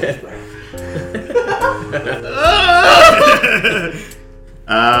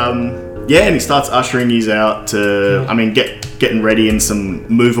 Yeah, and he starts ushering you out to, getting ready in some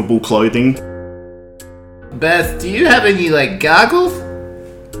movable clothing. Beth, do you have any goggles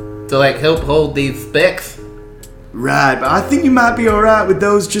to help hold these specs? Right, but I think you might be alright with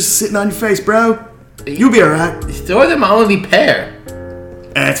those just sitting on your face, bro. You'll be alright. Sure, they're my only pair.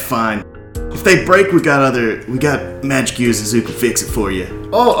 That's fine. If they break, we got magic users who can fix it for you.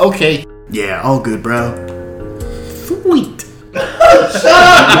 Oh, okay. Yeah, all good, bro. Sweet.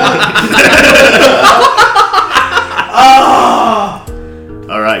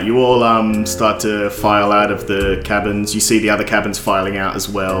 Alright, you all start to file out of the cabins. You see the other cabins filing out as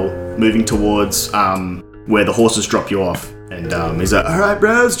well, moving towards where the horses drop you off. And he's like, alright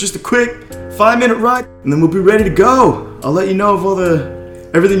bros, just a quick 5-minute ride, and then we'll be ready to go. I'll let you know of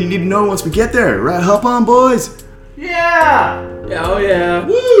everything you need to know once we get there. Right, hop on, boys. Yeah! Oh yeah.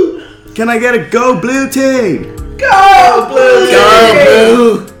 Woo! Can I get a go blue team? Go, Blue!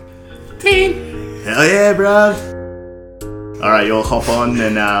 Go, Blue Team. Hell yeah, bro. Alright, you all hop on,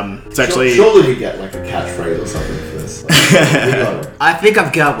 and it's actually... Surely we get a catchphrase or something for this. We got it. I think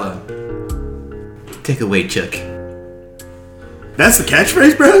I've got one. Take it away, Chuck. That's the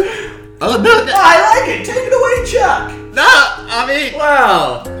catchphrase, bro? Oh, no, I like it. Take it away, Chuck. no, I mean...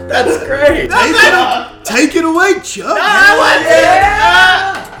 Wow, that's great. Take it away, Chuck. I want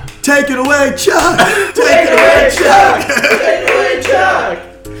it! Take it away, Chuck. Take it away, Chuck. Take it away, Chuck.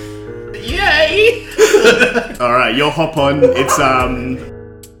 Yay! Alright, you'll hop on. It's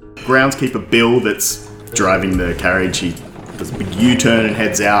groundskeeper Bill that's driving the carriage. He does a big U-turn and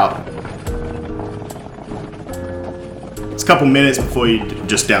heads out. It's a couple minutes before you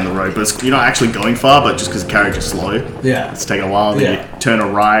just down the road, but you're not actually going far, but just because the carriage is slow. Yeah. It's taking a while, then Yeah. you turn a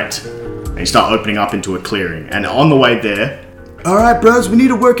right and you start opening up into a clearing. And on the way there, alright bros, we need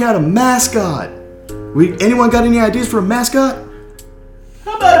to work out a mascot. Anyone got any ideas for a mascot?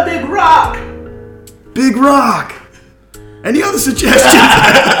 How about a big rock? Big Rock! Any other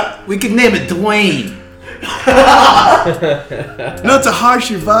suggestions? We could name it Dwayne. Not to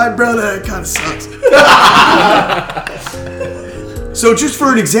harsh your vibe, bro, that kind of sucks. So just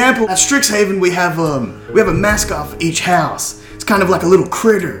for an example, at Strixhaven we have a mascot for each house. It's kind of like a little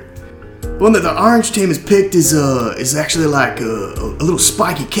critter. The one that the orange team has picked is actually like a little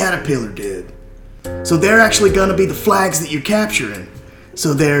spiky caterpillar, dude. So they're actually gonna be the flags that you're capturing.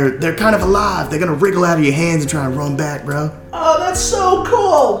 So they're kind of alive. They're gonna wriggle out of your hands and try and run back, bro. Oh, that's so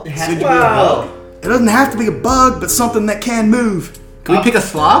cool. It has to be a bug. It doesn't have to be a bug, but something that can move. Can we pick a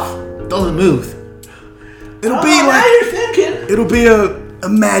sloth? Doesn't move. It'll be Now like you're thinking. it'll be a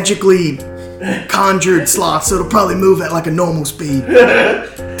magically conjured sloth, so it'll probably move at like a normal speed,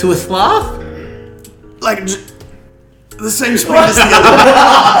 To a sloth? like the same speed as the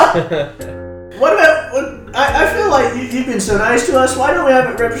other. What about? I feel like you've been so nice to us. Why don't we have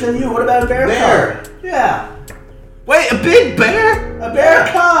it represent you? What about a bear Bear. cub? Yeah, Wait, a big bear? a bear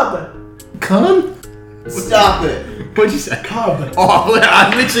cub. Come? Stop it. What'd you say? Cub. Oh,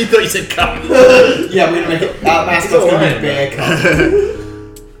 I literally thought you said come. Yeah, we're gonna make it. Our mascot's gonna be a bear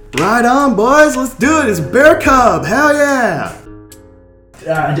cub. Right on, boys. Let's do it. It's a bear cub. Hell yeah.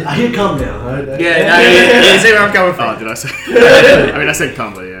 I hear come now. Yeah, no, you see where I'm coming Oh, from. did I say? I mean, I said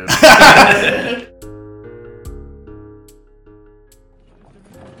come, but yeah.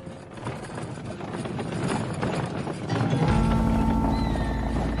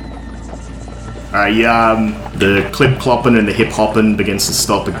 Alright, the clip clopping and the hip hopping begins to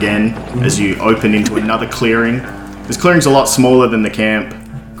stop again as you open into another clearing. This clearing's a lot smaller than the camp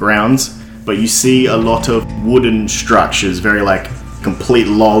grounds, but you see a lot of wooden structures, very like complete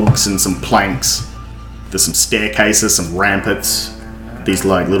logs and some planks. There's some staircases, some rampants, these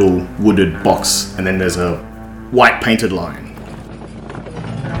like little wooded box, and then there's a white painted line.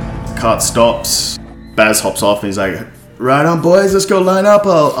 Cart stops, Baz hops off and he's like, right on, boys, let's go line up.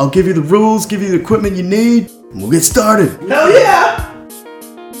 I'll give you the rules, give you the equipment you need, and we'll get started. Hell yeah!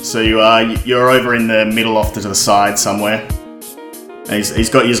 So you're over in the middle off to the side somewhere. And he's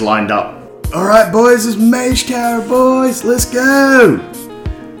got you lined up. Alright, boys, it's Mage Tower, boys, let's go!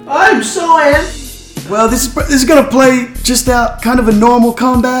 I'm so in. Well, this is gonna play just out kind of a normal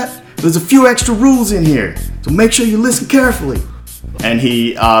combat. There's a few extra rules in here, so make sure you listen carefully. And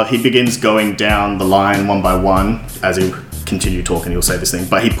he begins going down the line one by one. As he'll continue talking, he'll say this thing,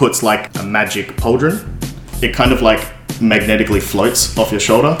 but he puts like a magic pauldron. It kind of like magnetically floats off your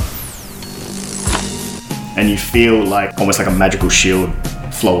shoulder, and you feel like almost like a magical shield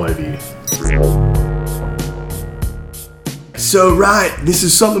flow over you. So right, this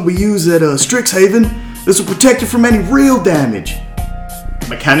is something we use at Strixhaven. This will protect you from any real damage.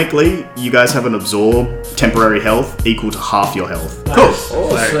 Mechanically, you guys have an absorb temporary health equal to half your health.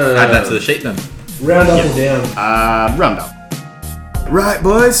 Cool. Add that to the sheet then. Round up and down. Round up. Right,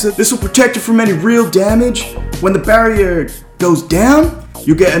 boys, so this will protect you from any real damage. When the barrier goes down,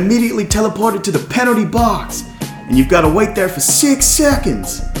 you get immediately teleported to the penalty box, and you've got to wait there for 6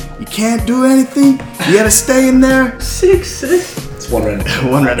 seconds. You can't do anything. You gotta stay in there. 6. It's one round.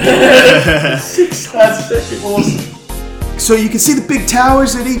 One round. 6 seconds. Awesome. So you can see the big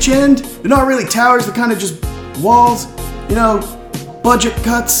towers at each end. They're not really towers, they're kind of just walls, you know, budget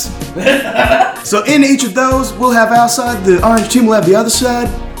cuts. So in each of those, we'll have our side, the orange team will have the other side.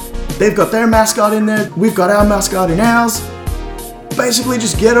 They've got their mascot in there, we've got our mascot in ours. Basically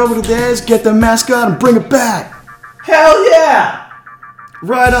just get over to theirs, get their mascot, and bring it back. Hell yeah!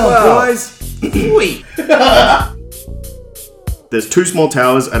 Right on, boys. Sweet. There's 2 small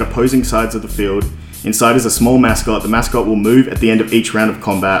towers at opposing sides of the field. Inside is a small mascot. The mascot will move at the end of each round of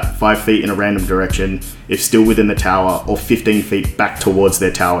combat 5 feet in a random direction if still within the tower, or 15 feet back towards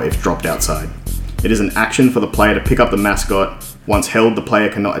their tower if dropped outside. It is an action for the player to pick up the mascot. Once held, the player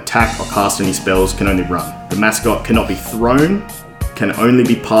cannot attack or cast any spells, can only run. The mascot cannot be thrown, can only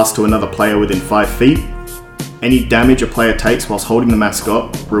be passed to another player within 5 feet. Any damage a player takes whilst holding the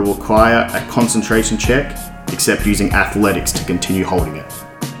mascot will require a concentration check, except using athletics to continue holding it.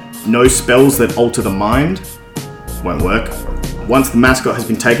 No spells that alter the mind won't work. Once the mascot has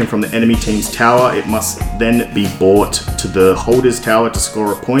been taken from the enemy team's tower, it must then be brought to the holder's tower to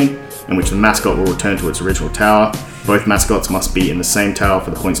score a point, in which the mascot will return to its original tower. Both mascots must be in the same tower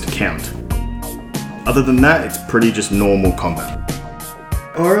for the points to count. Other than that, it's pretty just normal combat.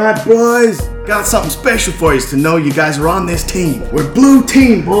 Alright boys, got something special for you to know you guys are on this team. We're blue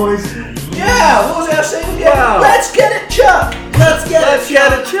team, boys. Yeah, what was I saying again? Wow. Let's get it, Chuck! Let's get it,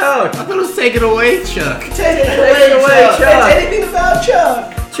 Chuck. I thought it was take it away, Chuck. Take it away, away, Chuck. Anything about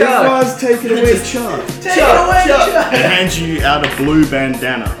Chuck? Chuck. Take it away, Chuck. Take it away, Chuck! He hands you out a blue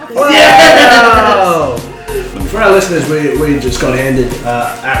bandana. Wow. For our listeners, we just got handed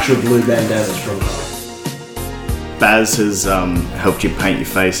actual blue bandanas from Carl. Baz has helped you paint your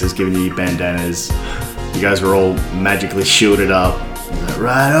faces, given you bandanas. You guys were all magically shielded up. He's like,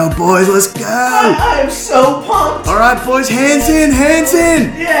 right, oh boys, let's go! I am so pumped! Alright boys, hands in!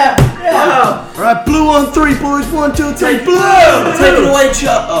 Yeah! Alright, blue on 3, boys, 1, 2, 3, blue! Take it away,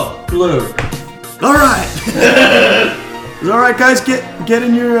 Chuck. Oh, blue. Alright! Alright guys, get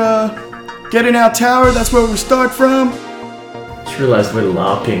in your get in our tower, that's where we start from. Just realized we're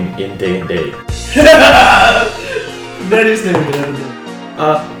LARPing in D&D. That is never gonna do.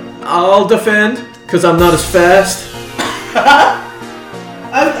 I'll defend, because I'm not as fast.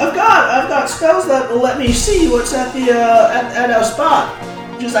 I've got spells that will let me see what's at the at our spot.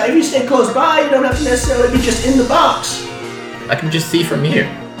 Just like if you stay close by, you don't have to necessarily be just in the box. I can just see from here.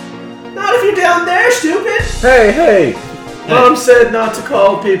 Not if you're down there, stupid. Hey! Mom said not to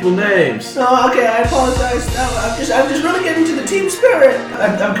call people names. No, okay, I apologize. No, I'm just really getting to the team spirit.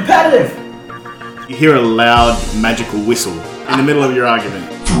 I'm competitive. You hear a loud magical whistle in the middle of your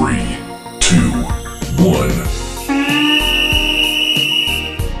argument. 3, 2, 1.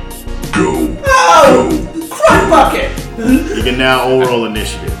 Go. Oh, crap bucket. You can now all roll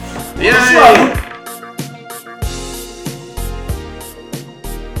initiative. Yay!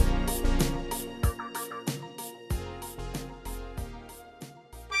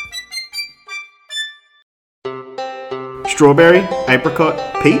 Strawberry, apricot,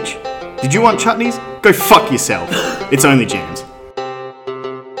 peach? Did you want chutneys? Go fuck yourself. It's only jams.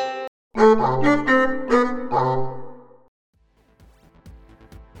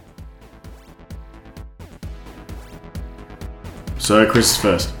 So Chris is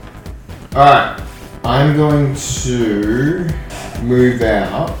first. Alright. I'm going to move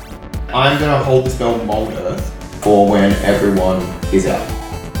out. I'm going to hold the spell Mold Earth for when everyone is out.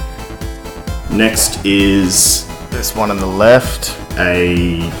 Next is this one on the left,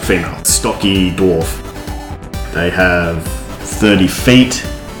 a female, stocky dwarf. They have 30 feet,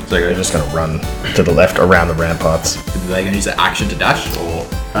 so they're just gonna run to the left around the ramparts. Are they going to use their action to dash, or...?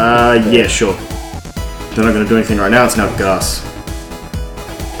 Yeah, sure. They're not gonna do anything right now, it's now Gus.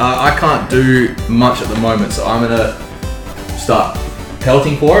 I can't do much at the moment, so I'm going to start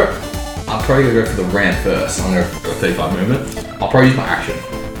pelting for it. I'm probably going to go for the ramp first. I'm going to go for 35 movement. I'll probably use my action.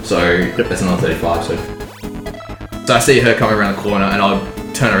 So that's another 35. So I see her coming around the corner, and I'll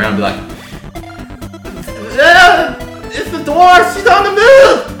turn around and be like, it's the dwarf! She's on the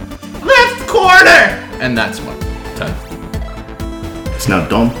move! Left corner! And that's my turn. It's now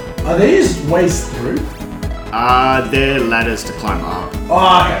Dom. Are these ways through? They're ladders to climb up.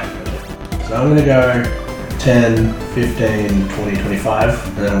 Oh, okay. So I'm gonna go 10, 15, 20, 25,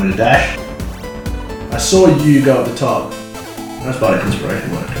 and then I'm gonna dash. I saw you go at the top. That's Bardic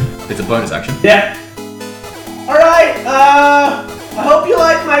Inspiration work. It's a bonus action. Yeah. Alright, I hope you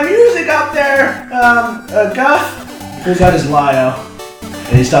like my music up there, Guff. Pulls out his lyre,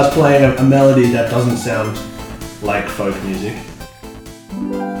 and he starts playing a melody that doesn't sound like folk music.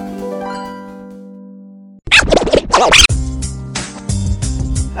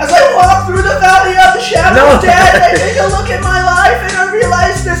 As I walk through the valley of the shadow of death, I take a look at my life and I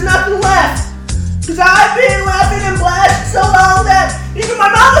realize there's nothing left. Cause I've been laughing and blasting so long that even my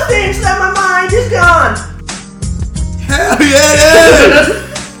mama thinks that my mind is gone. Hell yeah,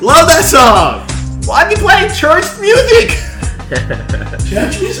 dude! Love that song! Why are you playing church music?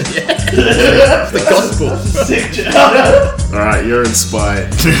 Church music? It's the gospel. Sick job. Alright, you're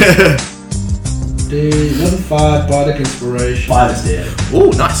inspired. Level 5 Bardic Inspiration. 5 is dead.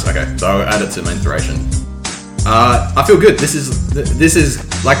 Ooh, nice. Okay, so I'll add it to my inspiration. I feel good. This is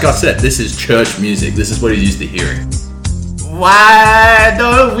like I said. This is church music. This is what he's used to hearing. Why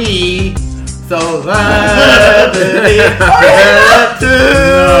don't we so love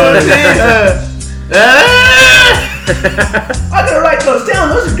I gotta write those down.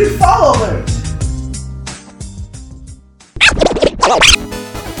 Those are good followers.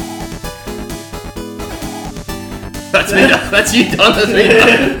 That's me. That's you done. That's me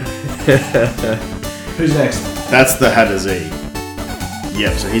done. Who's next? That's the Hadazi.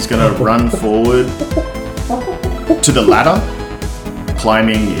 Yep, so he's gonna run forward to the ladder.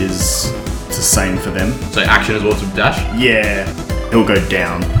 Climbing is the same for them. So action as well to dash. Yeah, he'll go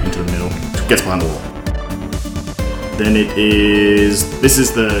down into the middle. Gets behind the wall. Then this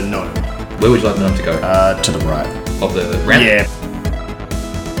is the gnome. Where would you like them to go? To the right. Of the ramp? Yeah.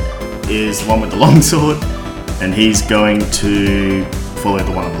 Is the one with the longsword, and he's going to follow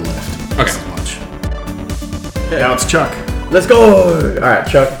the one on the left. Okay. Much. Now it's Chuck. Let's go! Alright,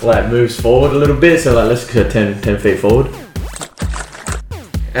 Chuck moves forward a little bit, so let's go 10 feet forward.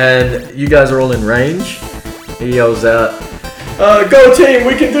 And you guys are all in range. He yells out, go team,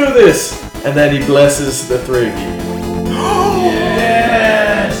 we can do this! And then he blesses the three of you.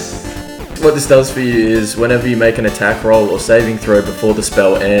 Yes! What this does for you is whenever you make an attack roll or saving throw before the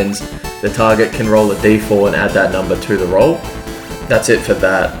spell ends, the target can roll a d4 and add that number to the roll. That's it for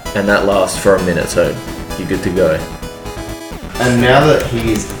that, and that lasts for a minute, so you're good to go. And now that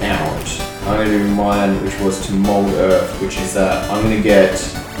he is out, I'm going to do mine, which was to mold earth, which is that I'm going to get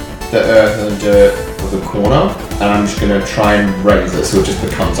the earth and the dirt of the corner, and I'm just going to try and raise it so it just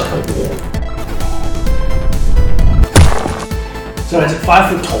becomes like a wall. So is it 5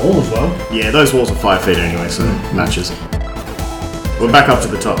 foot tall as well? Yeah, those walls are 5 feet anyway, so it matches. We're back up to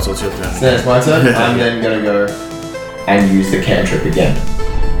the top, so it's your turn. So then it's my turn. I'm then going to go and use the cantrip again.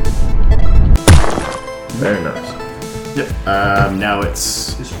 Very nice. Yep. Now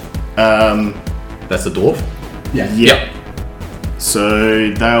it's That's the dwarf? Yeah. Yep.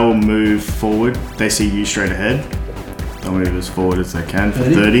 So they'll move forward. They see you straight ahead. They'll move as forward as they can for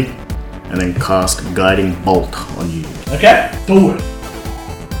 30, and then cast Guiding Bolt on you. Okay, do it.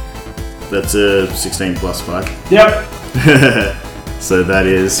 That's a 16 plus 5. Yep. So that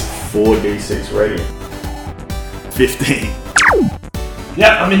is 4d6 radiant. 15.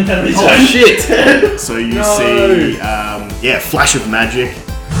 Yep, I'm in the penalty zone. Oh shit! So you see, flash of magic.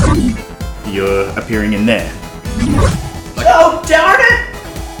 You're appearing in there. Oh, darn it!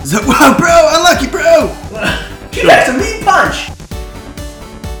 Wow, bro, unlucky, bro. She has a meat punch!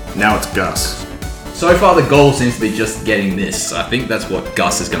 Now it's Gus. So far the goal seems to be just getting this. So I think that's what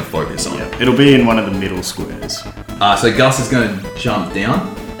Gus is going to focus on. It'll be in one of the middle squares. So Gus is going to jump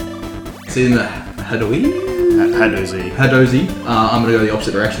down. See in the Hadozi. Hadozi. I'm going to go the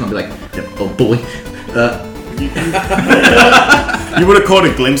opposite direction. I'll be like, Yep. oh boy. You would have caught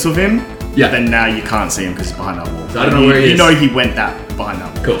a glimpse of him. Yeah. But then now you can't see him because he's behind that wall. So I don't know where he You is. know he went behind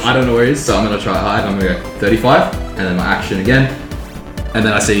that wall. Cool. I don't know where he is, so I'm going to try hide. I'm going to go 35, and then my action again. And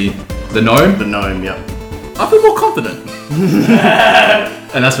then I see the gnome. The gnome, yep. I feel more confident.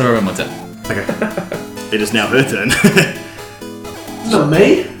 And that's where I'm on 10. Okay. It is now her turn. Not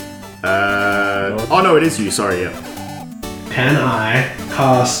me. Oh no, it is you. Sorry, yeah. Can I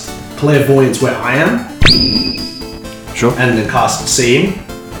cast Clairvoyance where I am? Sure. And then cast Seeing,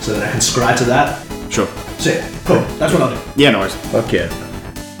 so that I can scry to that? Sure. Sick. Cool. That's what I'll do. Yeah, no worries. Fuck yeah.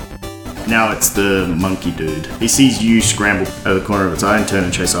 Now it's the monkey dude. He sees you scramble out of the corner of its eye and turn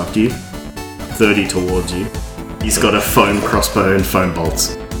and chase after you. 30 towards you. He's got a foam crossbow and foam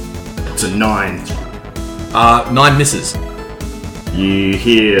bolts. It's a 9. 9 misses. You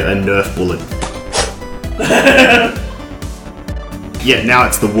hear a nerf bullet. Yeah, now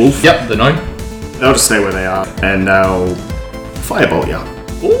it's the wolf. Yep, the gnome. They'll just stay where they are and they'll firebolt you.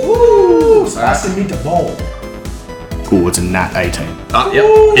 Ooh! So asking me to bowl. Ooh, it's a nat 18.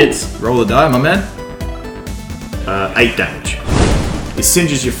 Yep, hits. Roll the die, my man. 8 damage. It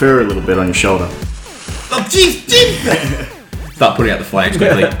singes your fur a little bit on your shoulder. Oh, jeez. Start putting out the flames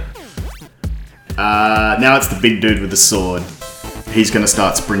quickly. Now it's the big dude with the sword. He's gonna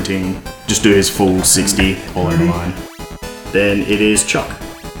start sprinting, just do his full 60 all in a line. Then it is Chuck.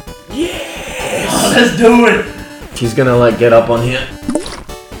 Oh, let's do it! He's gonna get up on here.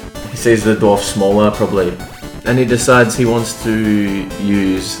 He sees the dwarf smaller, probably, and he decides he wants to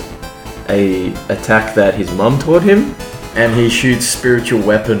use a attack that his mum taught him, and he shoots spiritual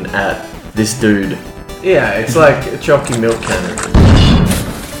weapon at this dude. Yeah, it's like a chalky milk cannon.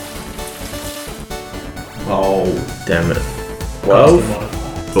 Oh, damn it. 12?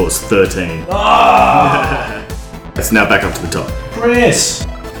 Oh, it's 13. It's now back up to the top. Chris!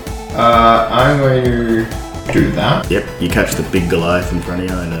 I'm going to do that. Yep, you catch the big Goliath in front of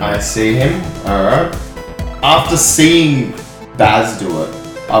you and I see him. Alright. After seeing Baz do it,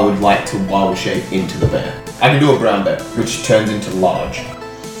 I would like to wild shape into the bear. I can do a brown bear, which turns into large.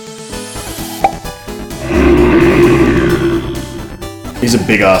 He's a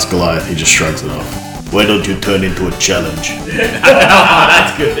big ass Goliath, he just shrugs it off. Why don't you turn into a challenge?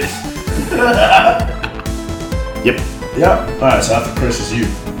 That's good. Yep. Yep. Alright, so after Chris is you.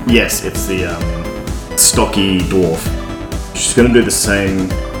 Yes, it's the stocky dwarf. She's gonna do the same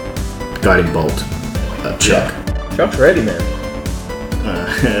guiding bolt. Chuck. Chuck's ready, man.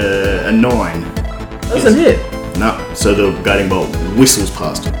 A 9. Doesn't hit. No, so the guiding bolt whistles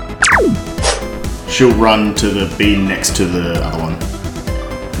past her. She'll run to the beam next to the other one.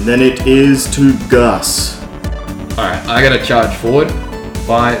 And then it is to Gus. Alright, I gotta charge forward.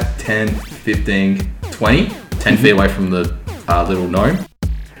 5, 10, 15, 20. 10 feet away from the little gnome.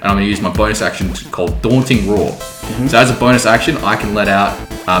 And I'm gonna use my bonus action called Daunting Roar. So as a bonus action, I can let out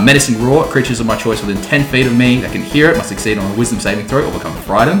Menacing Roar. Creatures of my choice within 10 feet of me that can hear it must succeed on a wisdom saving throw or become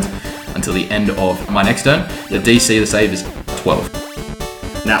frightened until the end of my next turn. The DC of the save is 12.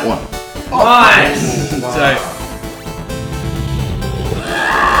 Nat 1. Nice! So,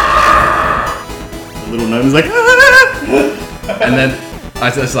 The little gnome is like, and then I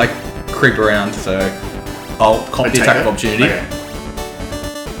just like creep around, so I'll cop the attack of opportunity.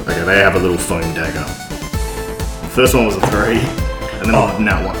 Okay, they have a little foam dagger. First one was a 3, and then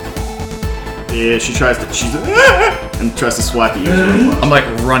nat 1. Yeah, she tries to, and tries to swipe at you. I'm like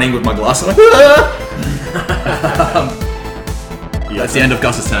running with my glass. I'm like, that's the end of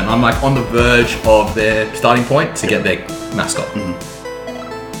Gus's turn. I'm like on the verge of their starting point to get their mascot.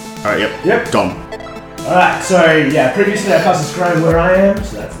 Alright, Yep. Dom. Alright, so yeah, previously I cast a scry where I am,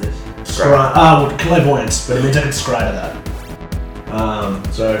 so that's this. Scry. Well, clairvoyance, but it means I can scry to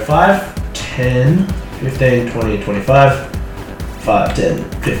that. So 5, 10, 15, 20, 25. 5, 10,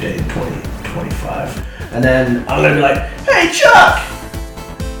 15, 20, 25. And then I'm gonna be like, hey Chuck!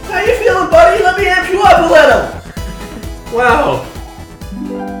 How you feeling, buddy? Let me amp you up a little! Wow.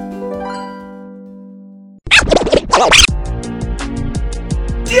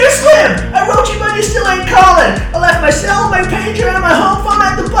 Dear Slim, I wrote you but you still ain't calling. I left my cell, my pager, and my home phone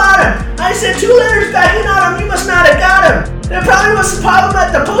at the bottom. I sent 2 letters backing on them, you must not have got them. There probably was a problem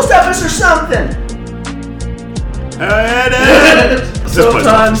at the post office or something.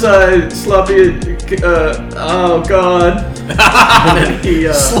 Sometimes I sloppy. Oh god. And then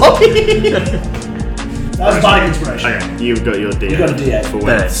he. Sloppy. That was body inspiration. Okay, you've got your D8. You got a D8. For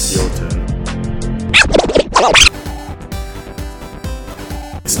when Nice. it's your turn.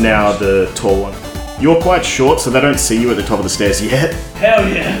 It's now the tall one. You're quite short, so they don't see you at the top of the stairs yet. Hell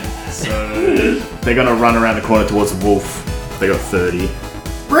yeah. So they're gonna run around the corner towards the wolf. They got 30.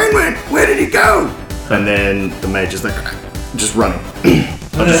 Brainwin, where did he go? And then the mage is like, just running.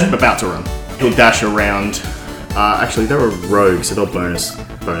 Or just about to run. He'll dash around. Actually, they're a rogue, so they'll bonus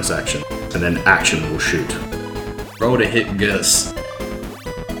action. And then action will shoot. Roll to hit Gus.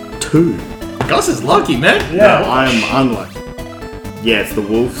 2. Gus is lucky, man. No, I'm unlucky. Yeah, it's the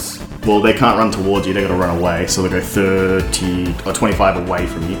wolves. Well, they can't run towards you, they gotta run away, so they go 30 or 25 away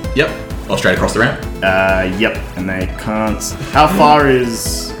from you. Yep. Or straight across the ramp. Yep, and they can't. How far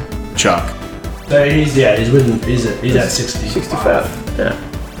is Chuck? So he's at 60. 65. Yeah.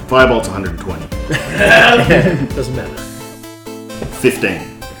 Firebolt's 120. Doesn't matter.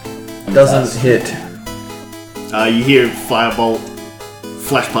 15. Doesn't hit. You hear Firebolt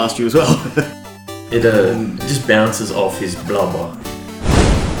flash past you as well. It just bounces off his blubber.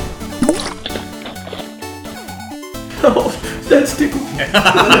 Oh, that's tickled.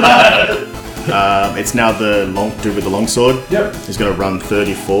 It's now the dude with the longsword. Yep. He's gonna run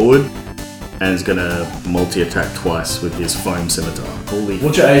 30 forward, and he's gonna multi-attack twice with his foam scimitar. Holy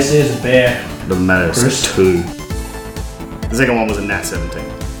What's your AC as a bear? doesn't matter, it's Chris? 2. The second one was a nat 17.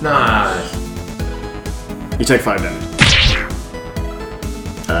 Nice. You take 5 damage.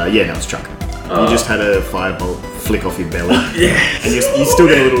 Yeah, now it's Chuck. You just had a firebolt flick off your belly. Yeah. And you still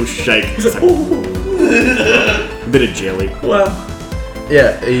get a little shake. It's like, a bit of jelly. Wow.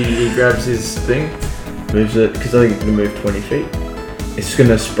 Yeah, he grabs his thing, moves it, because I think he can move 20 feet. It's just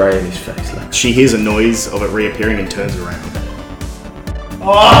gonna spray in his face. Like, She hears a noise of it reappearing and turns around.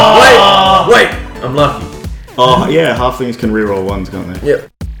 wait! I'm lucky. Oh, yeah, halflings can reroll 1s, can't they?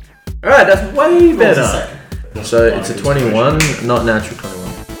 Yep. Alright, that's way better. So it's a 21, not natural 21.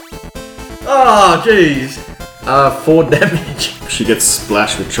 Oh, jeez. 4 damage. She gets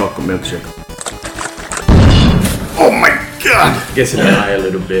splashed with chocolate milkshake. Oh my god! Gets in the eye a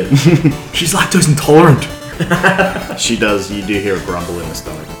little bit. She's lactose intolerant. She does, you do hear a grumble in the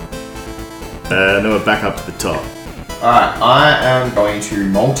stomach. Then we're back up to the top. Alright, I am going to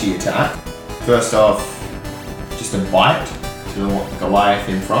multi-attack. First off, just a bite to the Goliath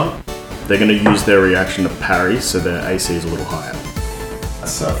in front. They're going to use their reaction to parry, so their AC is a little higher.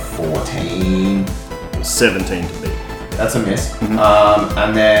 That's a 14. 17 to beat. That's a miss.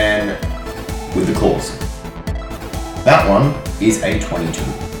 And then with the claws. That one is a 22.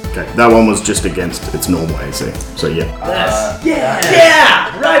 Okay, that one was just against its normal AC. So yeah.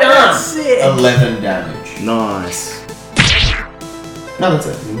 Right on. 11 damage. Nice. No, that's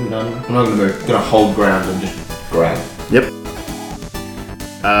it. I'm not gonna move. Gonna hold ground and just grab. Yep.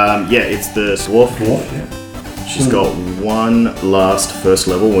 Yeah, it's the dwarf. She's got one last first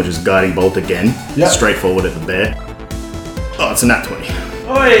level, which is guiding bolt again. Yep. Straightforward at the bear. Oh, it's a nat 20.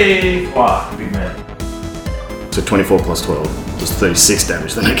 Oi! Wow, big man. So 24 plus 12. Just 36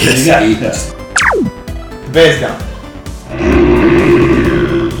 damage then, I guess. Yeah. The bear's down.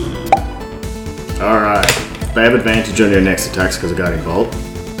 Alright. They have advantage on your next attacks because of guiding bolt.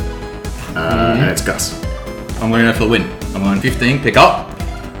 And it's Gus. I'm going in for the win. I'm on 15, pick up.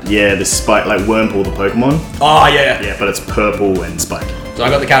 Yeah, the spike, like Wurmple, the Pokemon. Oh, yeah. Yeah, but it's purple and spike. So I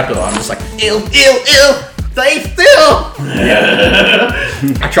got the caterpillar. I'm just like, ew. Stay still.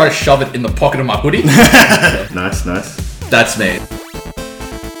 I try to shove it in the pocket of my hoodie. Nice. That's me.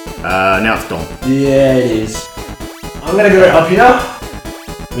 Now it's Dom. Yeah, it is. I'm gonna go up here.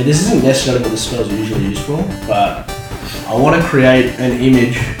 I mean, this isn't necessarily what the spells are usually used for, but I want to create an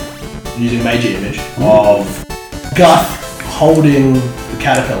image using Major Image of Guth holding the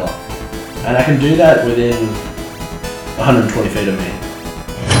caterpillar, and I can do that within 120 feet of me.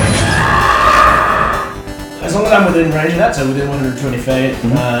 As long as I'm within range of that, so within 120 feet,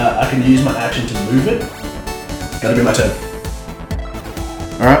 I can use my action to move it. Gotta be my turn.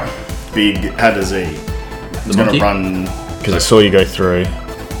 Alright. Big, how does he? He's gonna monkey? run, because I saw you go through.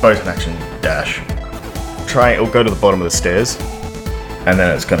 Bonus action, dash. It'll go to the bottom of the stairs, and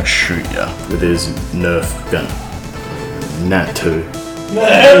then it's gonna shoot you with his Nerf gun. Nat 2.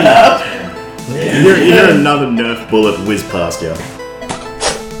 You hear another Nerf bullet whiz past you.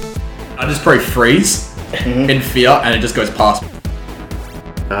 I just probably freeze in fear and it just goes past me.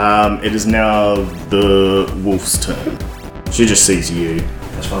 It is now the wolf's turn. She just sees you,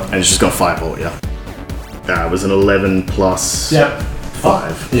 That's fine. and she's gonna firebolt you. It was an 11 plus Yep.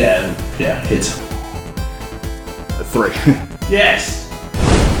 5. Yeah, hits. A 3. Yes!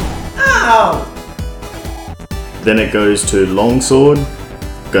 Ow! Then it goes to longsword.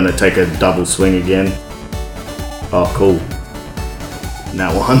 Gonna take a double swing again. Oh, cool.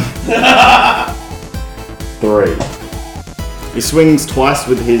 Now 1. 3. He swings twice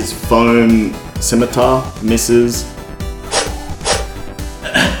with his foam scimitar, misses.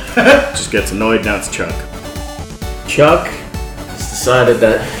 Just gets annoyed, now it's Chuck. Chuck has decided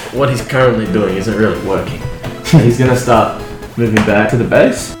that what he's currently doing isn't really working. So he's gonna start moving back to the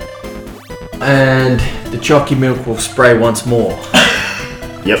base. And the chalky milk will spray once more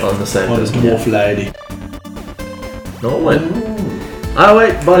Yep. on the same What is person. dwarf lady? No one. Oh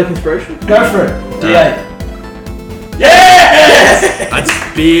wait, Bardic Inspiration? Go for it. D8. That's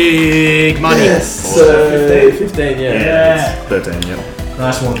big money. So 15, yeah. Yeah. 13, yep.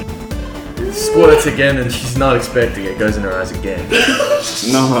 Nice one. Squirts again and she's not expecting it, goes in her eyes again.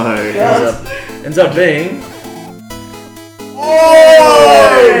 No. Ends up being...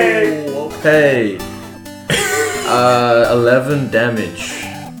 Okay. 11 damage.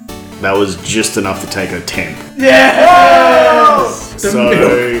 That was just enough to take her temp. Yes! The So, milk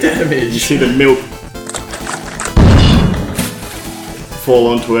you damage. see the milk fall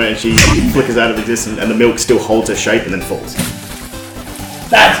onto her and she flickers out of existence and the milk still holds her shape and then falls.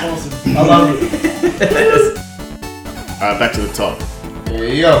 That's awesome. I love it. Back to the top. There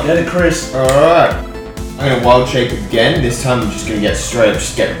you go. Get it, Chris. Alright. I'm gonna wild shape again. This time I'm just gonna get straight up,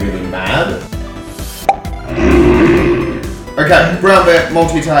 just get really mad. Okay, brown bear,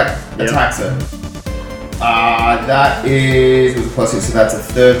 multi-attack, attacks her. That is with a +6, so that's a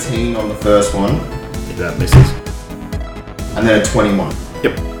 13 on the first one, If that misses. and then a 21.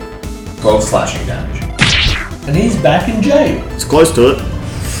 Yep. 12 slashing damage. And he's back in jail. It's close to it.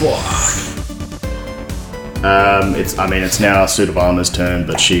 It's now Suit of Armor's turn,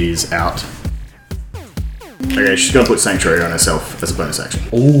 but she's out. Okay, she's gonna put Sanctuary on herself as a bonus action.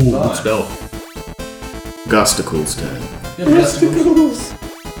 Ooh, good spell. Gusticle's turn.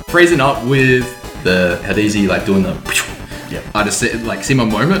 Freezing up with the Hadizi, like doing the. Yep. I just see my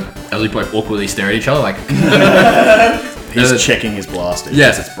moment as we both awkwardly stare at each other, like. He's checking his blaster.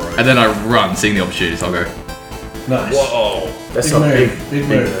 Yes, it's broken. and then I run, seeing the opportunity, so I'll go. Nice. Whoa. That's Big not move, big. big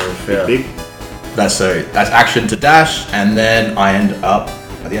move. Yeah. Big. That's action to dash, and then I end up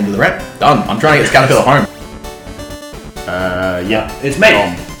at the end of the ramp. Done. I'm trying to get this caterpillar home. Yeah. It's me.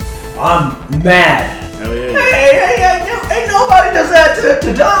 Dom. I'm mad. Hell yeah. Hey, nobody does that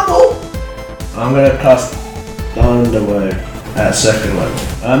to Donald. I'm gonna cast Thunderwave at second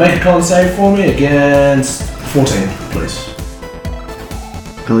level. Make a con save for me against 14, please.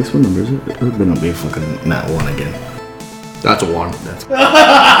 At least what number is it? It better not be a fucking nat 1 again. That's a 1. That's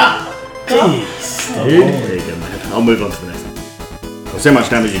Jeez, There you go, man. I'll move on to the next one. We'll see how much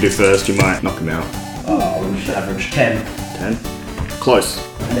damage you do first. You might knock him out. Oh, we should average 10. 10. Close.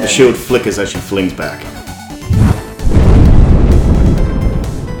 The shield flickers as she flings back.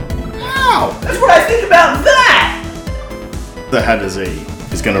 Ow! That's what I think about that! The Hadazi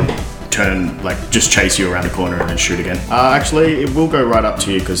is gonna turn, like, just chase you around the corner and then shoot again. Actually, it will go right up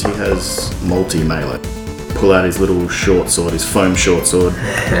to you because he has multi-melee. Pull out his little short sword, his foam short sword.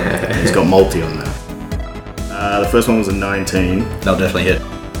 He's got multi on that. The first one was a 19. That'll definitely hit.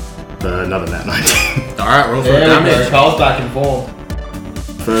 Another nat 19. Alright, roll for There we go. damage. Carl's back in form.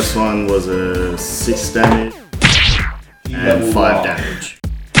 First one was a 6 damage and level 5 up. damage.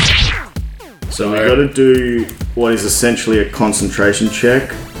 So we got to do what is essentially a concentration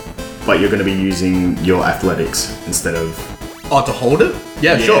check, but you're going to be using your athletics instead of Oh, to hold it?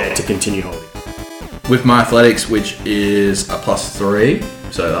 Yeah, sure. to continue holding. With my athletics, which is a +3,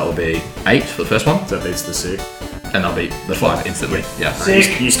 so that will be 8 for the first one, So that beats the 6. and that'll be the 5 instantly. Yeah.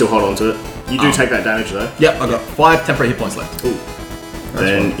 You still hold on to it. You do take that damage though. Yep, I've got 5 temporary hit points left.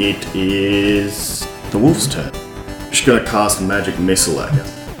 Then it is the wolf's turn. She's going to cast magic missile at you.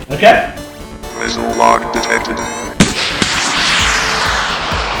 Okay. Missile lock detected.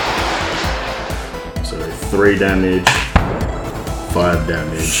 So 3 damage, 5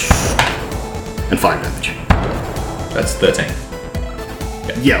 damage, and 5 damage. That's 13.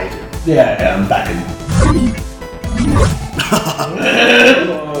 Yeah, I'll do it. Yeah, I'm back in.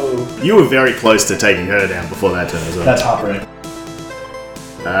 You were very close to taking her down before that turn as well. That's heartbreaking.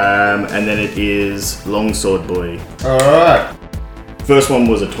 And then it is Longsword Boy. Alright. First one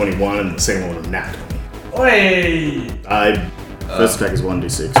was a 21 and the second one was a nat 20. Oi! First attack is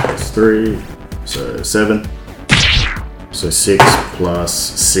 1d6 plus 3, so 7. So 6 plus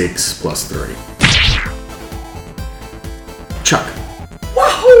 6 plus 3. Chuck.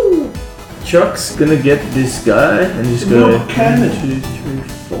 Wahoo! Chuck's gonna get this guy and he's Milk gonna cannon. 1, 2, 3,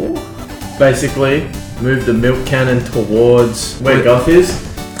 4. Basically, move the milk cannon towards where Goth is.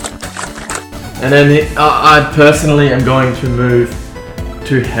 And then I personally am going to move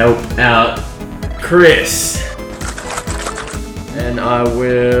to help out Chris. And I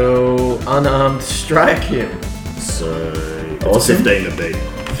will unarmed strike him. So it's Awesome. 15 to beat.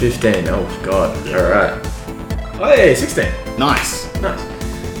 15. Oh god. Alright. Oh yeah, 16. Nice. Nice.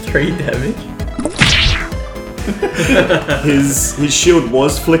 3 damage. His shield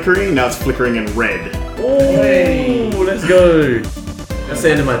was flickering, now it's flickering in red. Oh, let's go. That's the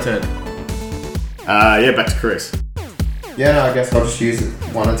end of my turn. Yeah, back to Chris. Yeah, no, I guess I'll just use it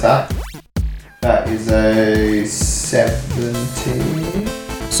one attack. That is a 17.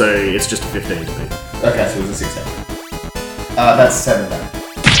 So it's just a 15 to beat. Okay, so it was a 16. That's 7 then.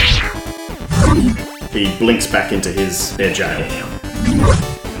 He blinks back into their jail.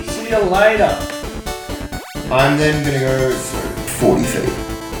 See you later. I'm then gonna go 40 feet.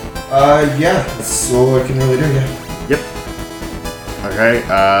 Yeah, that's all I can really do, yeah. Yep. Okay,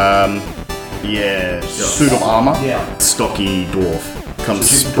 yeah, suit of armor. Yeah. Stocky dwarf comes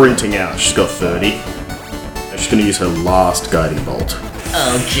sprinting out. She's got 30. She's gonna use her last guiding bolt.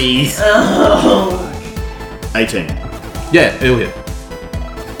 Oh jeez. 18. Yeah, it'll hit.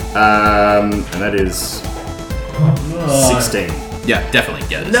 And that is 16. Yeah, definitely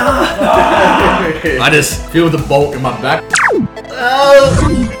get it. No. I just feel the bolt in my back.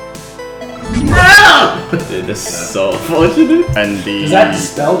 Dude, this is so unfortunate. And the Does that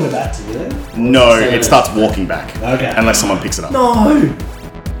spell go back to you then? no, it starts walking back. Okay. Unless someone picks it up. No.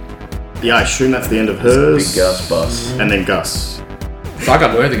 Yeah, I assume that's the end of hers. Big Gus bus. And then Gus. So I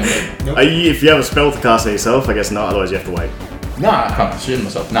can't do anything. If you have a spell to cast on yourself, I guess not. Otherwise, you have to wait. Nah, I can't shoot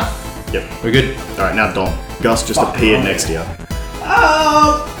myself. Nah. Yep. We're good. All right, now Dom. Gus just appeared next to you.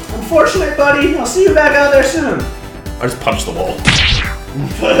 Unfortunate, buddy. I'll see you back out there soon. I just punched the wall.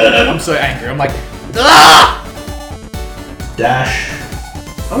 I'm so angry. I'm like, Dash.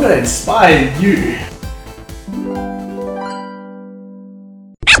 I'm gonna inspire you.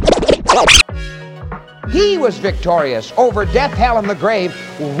 He was victorious over death, hell, and the grave.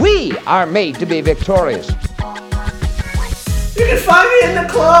 We are made to be victorious. You can find me in the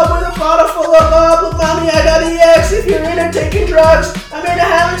club with a bottle full of love. Look, mommy, I got EX. If you're into taking drugs, I'm into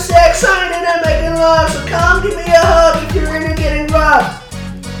having sex. I ain't into making love. So come give me a hug if you're into getting robbed.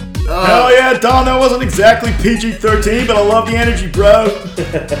 Hell yeah, Dom, that wasn't exactly PG-13, but I love the energy, bro.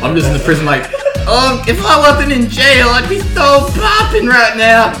 I'm just in the prison like, if I wasn't in jail, I'd be so popping right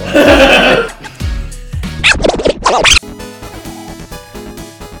now.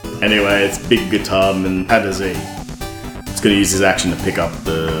 Anyway, it's Big Guitar and Hadazi. It's gonna use his action to pick up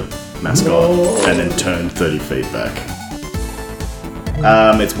the mascot and then turn 30 feet back.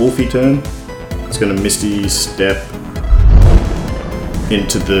 It's Wolfie turn. It's gonna Misty Step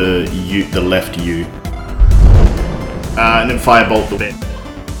into the left U. And then Firebolt the bit.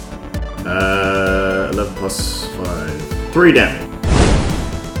 11 plus 5. 3 damage.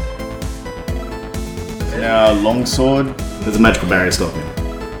 Now Longsword. There's a magical barrier stopping him.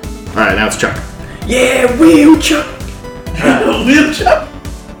 Alright, now it's Chuck. Yeah, wheel Chuck. Wheel Chuck.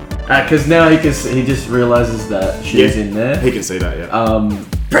 Because now he just realizes that she's in there. He can see that, yeah.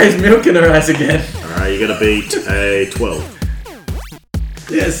 Praise milk in her eyes again. Alright, you gotta beat a 12.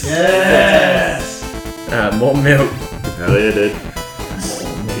 Yes. Yes. More milk. Hell yeah, dude.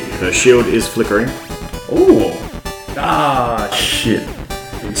 Her shield is flickering. Ooh. Ah, shit.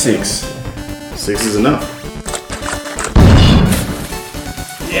 6. 6 is enough.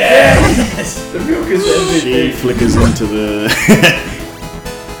 Yes! The milk is She everything. flickers into the...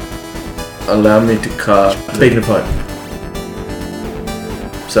 Allow me to cast Speaking of Hope.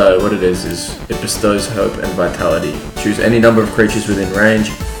 So what it is it bestows hope and vitality. Choose any number of creatures within range.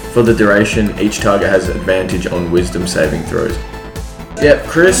 For the duration, each target has advantage on wisdom saving throws. Yep,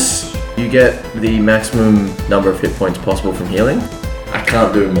 Chris, you get the maximum number of hit points possible from healing. I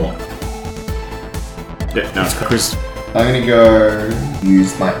can't do more. Yeah, now it's Chris. I'm gonna go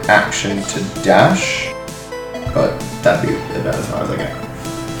use my action to dash, but that'd be about as far as I go.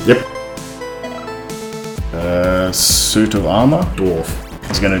 Yep. Suit of armor. Dwarf.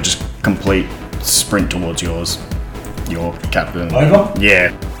 He's gonna just complete sprint towards yours. Your captain. Over?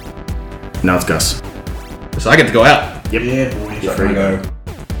 Yeah. Now it's Gus. So I get to go out. Yep. Yeah, boy. You're free to go.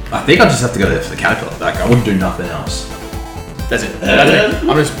 I think I just have to go there for the caterpillar. Like, I wouldn't do nothing else. That's it. That's it.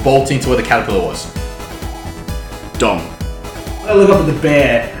 I'm just bolting to where the caterpillar was. Dom. I look up at the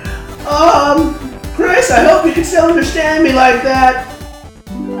bear. Chris, I hope you can still understand me like that.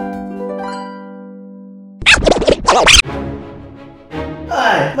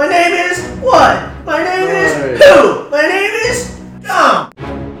 Hi, my name is what? My name is who? My name is Dom.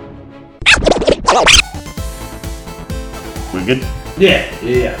 We're good?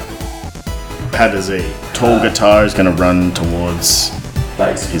 Yeah. Hadazi. Tall guitar is gonna run towards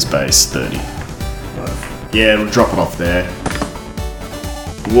Thanks. his base, 30. Yeah, it'll drop it off there.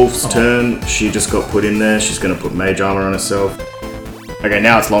 Wolf's turn. She just got put in there. She's gonna put mage armor on herself. Okay,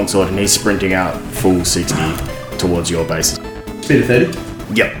 now it's Longsword and he's sprinting out full 60 towards your base. Speed of 30.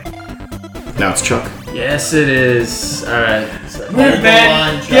 Yep. Now it's Chuck. Yes, it is. Alright. So, Move,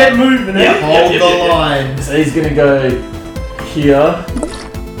 man. Get moving, Hold the line. so he's gonna go here.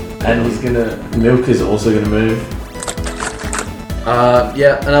 And he's gonna... Milk is also gonna move.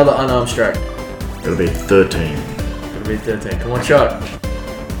 Yeah, another unarmed strike. It'll be 13. It'll be 13. Come on, Chuck.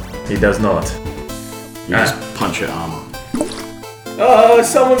 He does not. You just punch her armor. Oh,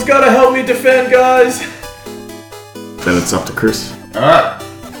 someone's gotta help me defend, guys! Then it's up to Chris. Alright.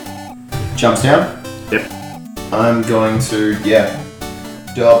 Jumps down. Yep. I'm going to,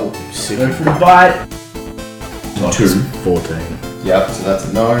 double. Go for the bite. 2. 14. Yep, so that's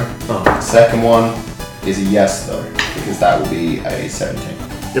a no. Oh. Second one is a yes, though, because that will be a 17.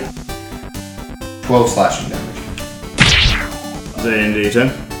 Yep. 12 slashing damage. Is that the end of your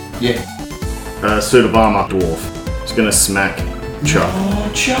turn? Yeah. Suit of armor. Dwarf. It's gonna smack Chuck.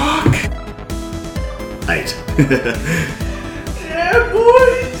 Oh, Chuck! 8. Yeah,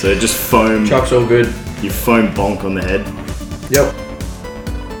 boy. So just foam. Chuck's all good. You foam bonk on the head. Yep.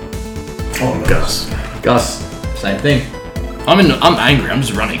 Oh, Gus. Gus. Same thing. I'm angry. I'm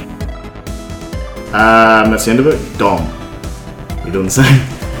just running. That's the end of it. Dom. You doing the same?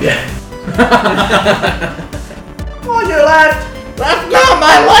 Yeah. On your left. That's not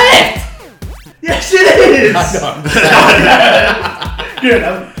my left! Yes, it is. Good.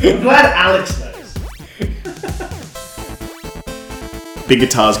 I'm glad Alex knows. Big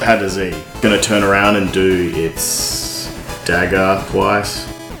Guitar's Hadazi. Gonna turn around and do its dagger twice.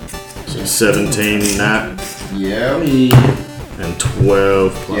 So 17 that. Yeah. And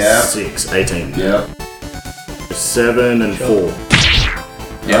 12 plus Yeah. 6. 18. Yep. 7 and 4.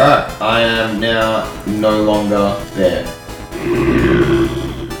 Alright, I am now no longer there.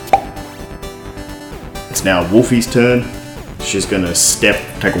 It's now Wolfie's turn. She's gonna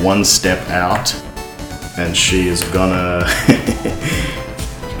take one step out, and she is gonna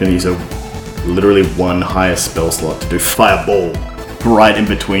she's gonna use literally one higher spell slot to do Fireball right in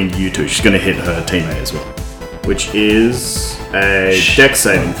between you two. She's gonna hit her teammate as well, which is a dex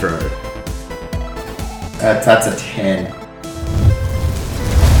saving throw. That's a 10.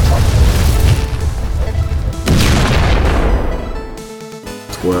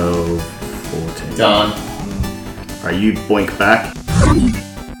 It's 12, 14. Done. Alright, you boink back.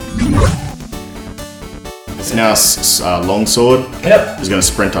 It's now Longsword. Yep. He's going to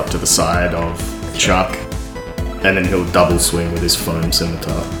sprint up to the side of Chuck, and then he'll double swing with his foam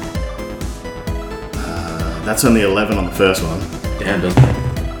scimitar. That's only 11 on the first one, Damn, doesn't it?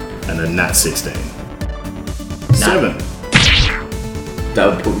 and then nat 16. 7. That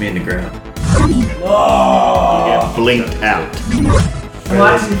would put me in the ground. Get blinked out.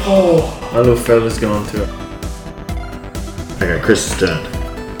 My little fella's going through it. Okay, Chris' turn.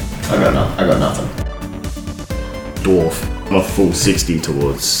 I got nothing. Dwarf. I'm a full 60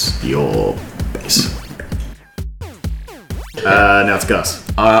 towards your base. Now it's Gus.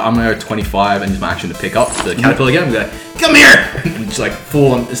 I'm gonna go 25 and use my action to pick up the caterpillar again. I'm gonna go, come here! And just like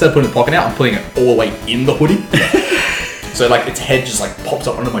full on, instead of putting the pocket out, I'm putting it all the way in the hoodie. So like its head just like pops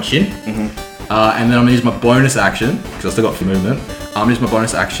up under my chin. And then I'm gonna use my bonus action, because I still got full movement. I'm gonna use my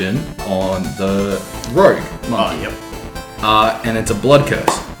bonus action on the rogue. Yep. And it's a blood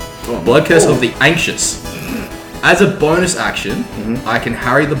curse. Blood curse of the anxious. As a bonus action, I can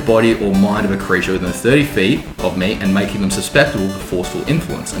harry the body or mind of a creature within 30 feet of me and making them susceptible to forceful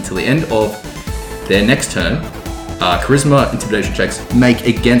influence until the end of their next turn. Charisma intimidation checks make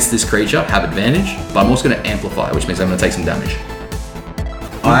against this creature have advantage, but I'm also going to amplify, which means I'm going to take some damage.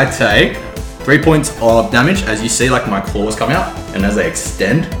 I take 3 points of damage as you see like my claws come out, and as they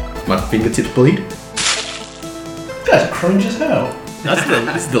extend, my fingertips bleed. You guys are cringe as hell.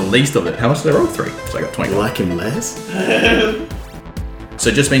 This is the least of it. How much did I roll? 3. So I got 20. You like him less? So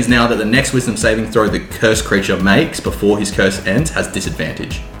it just means now that the next wisdom saving throw the cursed creature makes before his curse ends has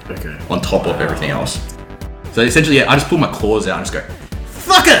disadvantage. Okay. On top of everything else. So essentially, yeah, I just pull my claws out and just go,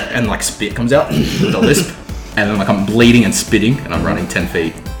 fuck it! And like spit comes out with a lisp. And then like I'm bleeding and spitting and I'm running 10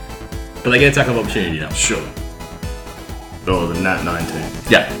 feet. But they get attack of opportunity now. Sure. Oh, the nat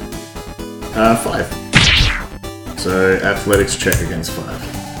 19. Yeah. 5. So athletics check against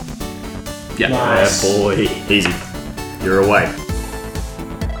 5. Yeah. Nice. Boy, easy. You're away.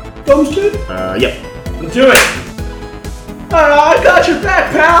 Thumbs good? Yep. Let's do it. I got your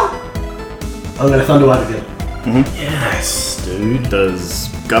back, pal. I'm gonna Thunderwave again. Yes, dude. Does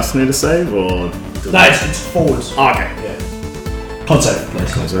Gus need a save or? No, it's forwards. Oh, okay. Yeah. Con save,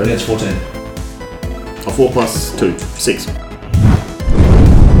 please. Con save. Yeah, it's 14. 4 plus 2, 6.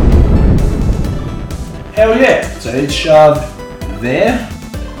 Hell yeah. So it's shoved there.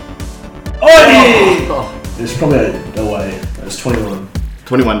 Oh! There's probably no way. That's 21.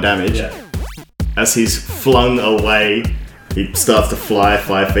 21 damage. Yeah. As he's flung away, he starts to fly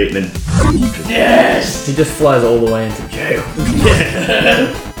 5 feet and then. Yes! He just flies all the way into jail.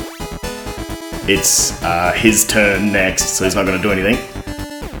 It's his turn next, so he's not going to do anything.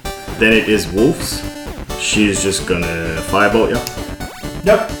 Then it is Wolf's. She's just going to firebolt you.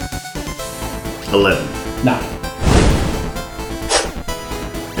 Yep. 11. No.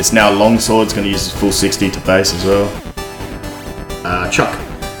 It's now Longsword's going to use his full 60 to base as well. Chuck.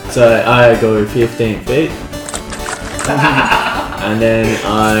 So I go 15 feet. And then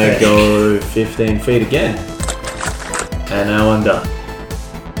I go 15 feet again. And now I'm done.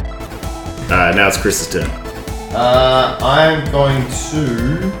 Now it's Chris's turn. I'm going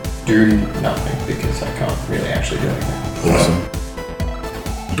to do nothing because I can't really actually do anything. Awesome.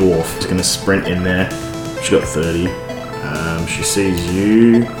 Dwarf is going to sprint in there. She got 30. She sees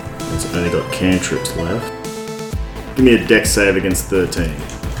you. It's only got cantrips left. Give me a dex save against 13.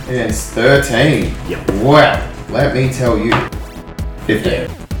 It's 13. Yep. Well, let me tell you. 15.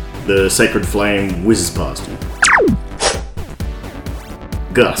 The sacred flame whizzes past you.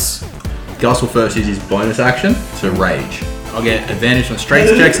 Gus. Gus will first use his bonus action to rage. I'll get advantage on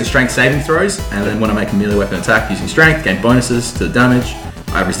strength checks and strength saving throws, and then when I make a melee weapon attack using strength, gain bonuses to the damage.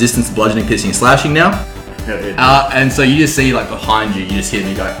 I have resistance to bludgeoning, piercing, and slashing now. And so you just see, like, behind you, you just hear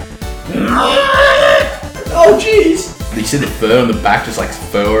me go, Oh, jeez. you see the fur on the back just, like,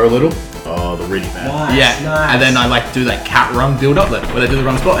 fur a little. Oh, the really bad. Nice, Yeah, nice. and then I, like, do that cat rung build up, where they do the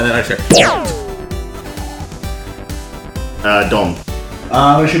run spot, and then I just go, Dom.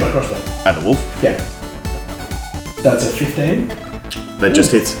 I'm gonna shoot my crossbow. At the wolf. Yeah. That's a 15. That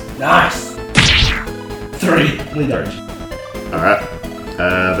just hits. Nice. 3. Bleed damage. Alright.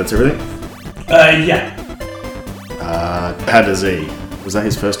 That's everything. Yeah. How does he? Was that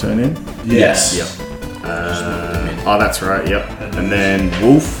his first turn in? Yes. Yep. Oh, that's right, yep. And then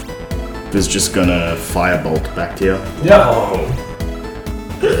Wolf is just gonna firebolt back to you. Yep.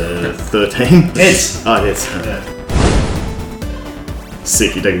 13. Hits. Oh, it hits.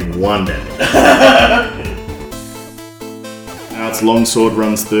 Sick, you're taking 1 damage. Now it's Longsword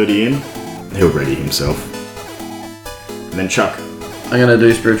runs 30 in. He'll ready himself. And then Chuck. I'm gonna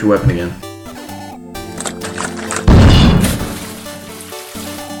do spiritual weapon again.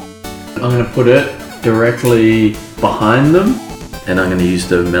 I'm gonna put it directly behind them, and I'm gonna use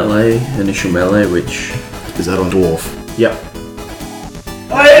the initial melee, which Is that on dwarf? Yep.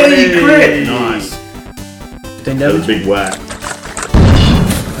 Hey, crit! Nice. 15 That was a damage. big whack.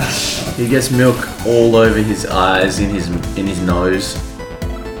 He gets milk all over his eyes, in his nose.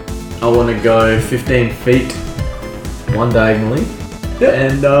 I want to go 15 feet, one diagonally,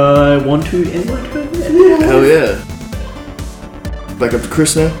 and I want to end my turn there. Hell yeah. Back up to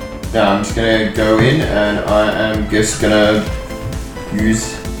Chris now. Now I'm just gonna go in and I am just gonna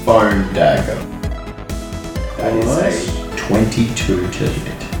use Bone Dagger. That is a 22 to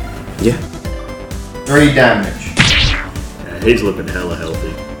hit. Yeah. 3 damage. He's looking hella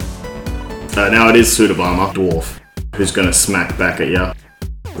healthy. Now it is Suit of Armor, dwarf, who's gonna smack back at ya.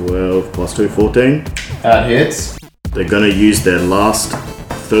 12 plus 2, 14. That hits. They're gonna use their last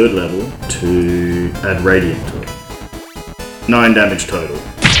 3rd level to add Radiant to it. 9 damage total.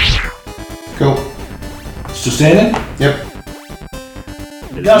 Cool. Still standing? Yep.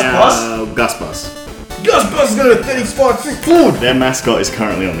 It's Gus now Bus? Gus Bus. Gus Bus is gonna 35 feet forward. Their mascot is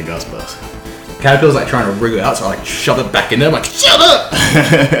currently on the Gus Bus. Caterpillar's like trying to wriggle out, so I like shove it back in there. I'm like, shut up!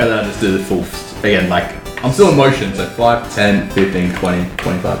 And then I just do the full again. Like I'm still in motion, so 5, 10, 15, 20,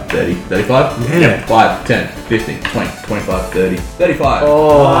 25, 30, 35. Yeah. 5, 10, 15, 20, 25, 30, 35.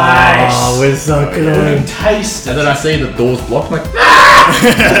 Oh, Nice. we're so You good. can taste And it. then I see the doors blocked. I'm like,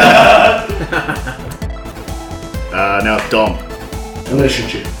 Now it's Dom. I'm gonna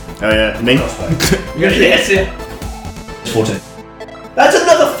shoot you. Oh yeah, me? You're gonna yes, yeah. 14. That's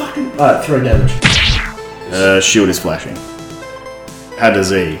another fucking. Alright, 3 damage. Shield is flashing. Hadda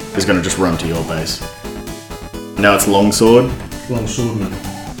Z is gonna just run to your base. Now it's Longsword. Long swordman.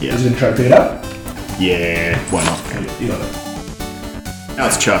 Yeah. He's gonna try to pick it up. Yeah, why not? You got it. Now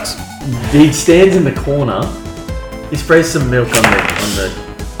it's Chucks. He stands in the corner. He sprays some milk on the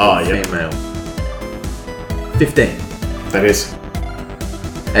Oh, yeah. female. 15. That is.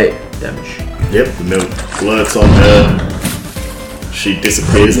 8 damage. Yep, the milk flirts on her. She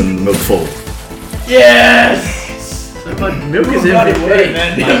disappears and the milk falls. Yes! My milk is Bloody MVP. work,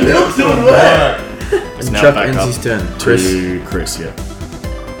 man. The milk's doing work. It's And now Chuck back ends up his turn. to Chris. Chris, yeah.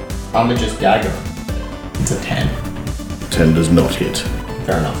 I'm gonna just dagger. It's a 10. 10 does not hit.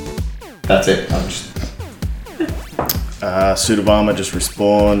 Fair enough. That's it. I'm just. Suit of Armor just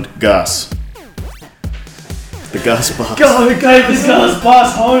respawned. Gus. The Gus Bus. Go, take this Gus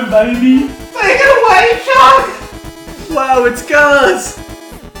Bus home, baby. Take it away, Chuck. Wow, it's Gus!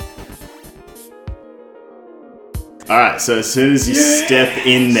 Alright, so as soon as you step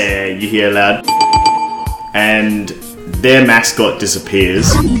in there, you hear loud. And their mascot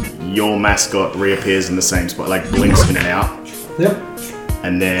disappears. Your mascot reappears in the same spot, like blinks in and out. Yep.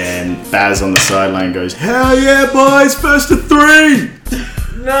 And then Baz on the sideline goes, "Hell yeah, boys! First to 3!"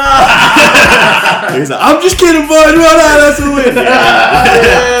 No! He's like, "I'm just kidding, boys! Right now, that's a win!"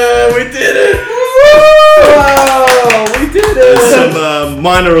 Yeah, we did it! Wow, we did it! Some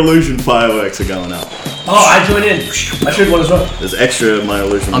minor illusion fireworks are going up. Oh, I joined in. I should one as well. There's extra minor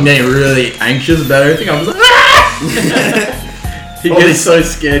illusion. I'm getting really anxious about everything. I'm just like, He gets so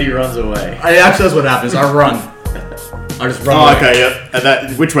scared he runs away. actually, that's what happens. I run. I just run. Oh, away. okay, yep. And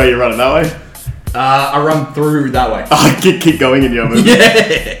that, which way are you running? That way? I run through that way. Oh, keep going in your movement.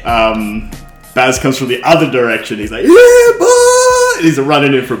 Yeah. Baz comes from the other direction. He's like, "Yeah, boy!" And he's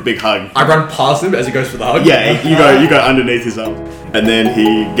running in for a big hug. I run past him as he goes for the hug. Yeah, you go underneath his arm, and then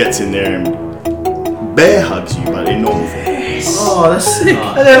he gets in there and bear hugs you, but in normal form. Oh, that's sick.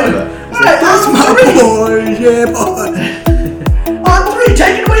 That's my boy, yeah, boy. On 3,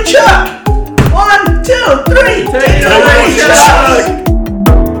 take it away, Chuck. 1, 2, 3, take it away, Chuck.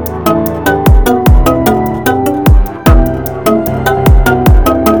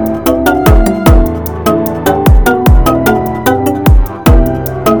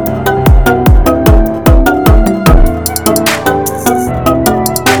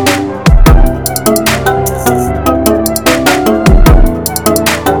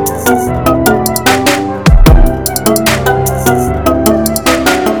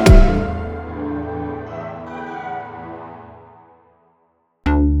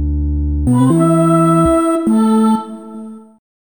 Thank you.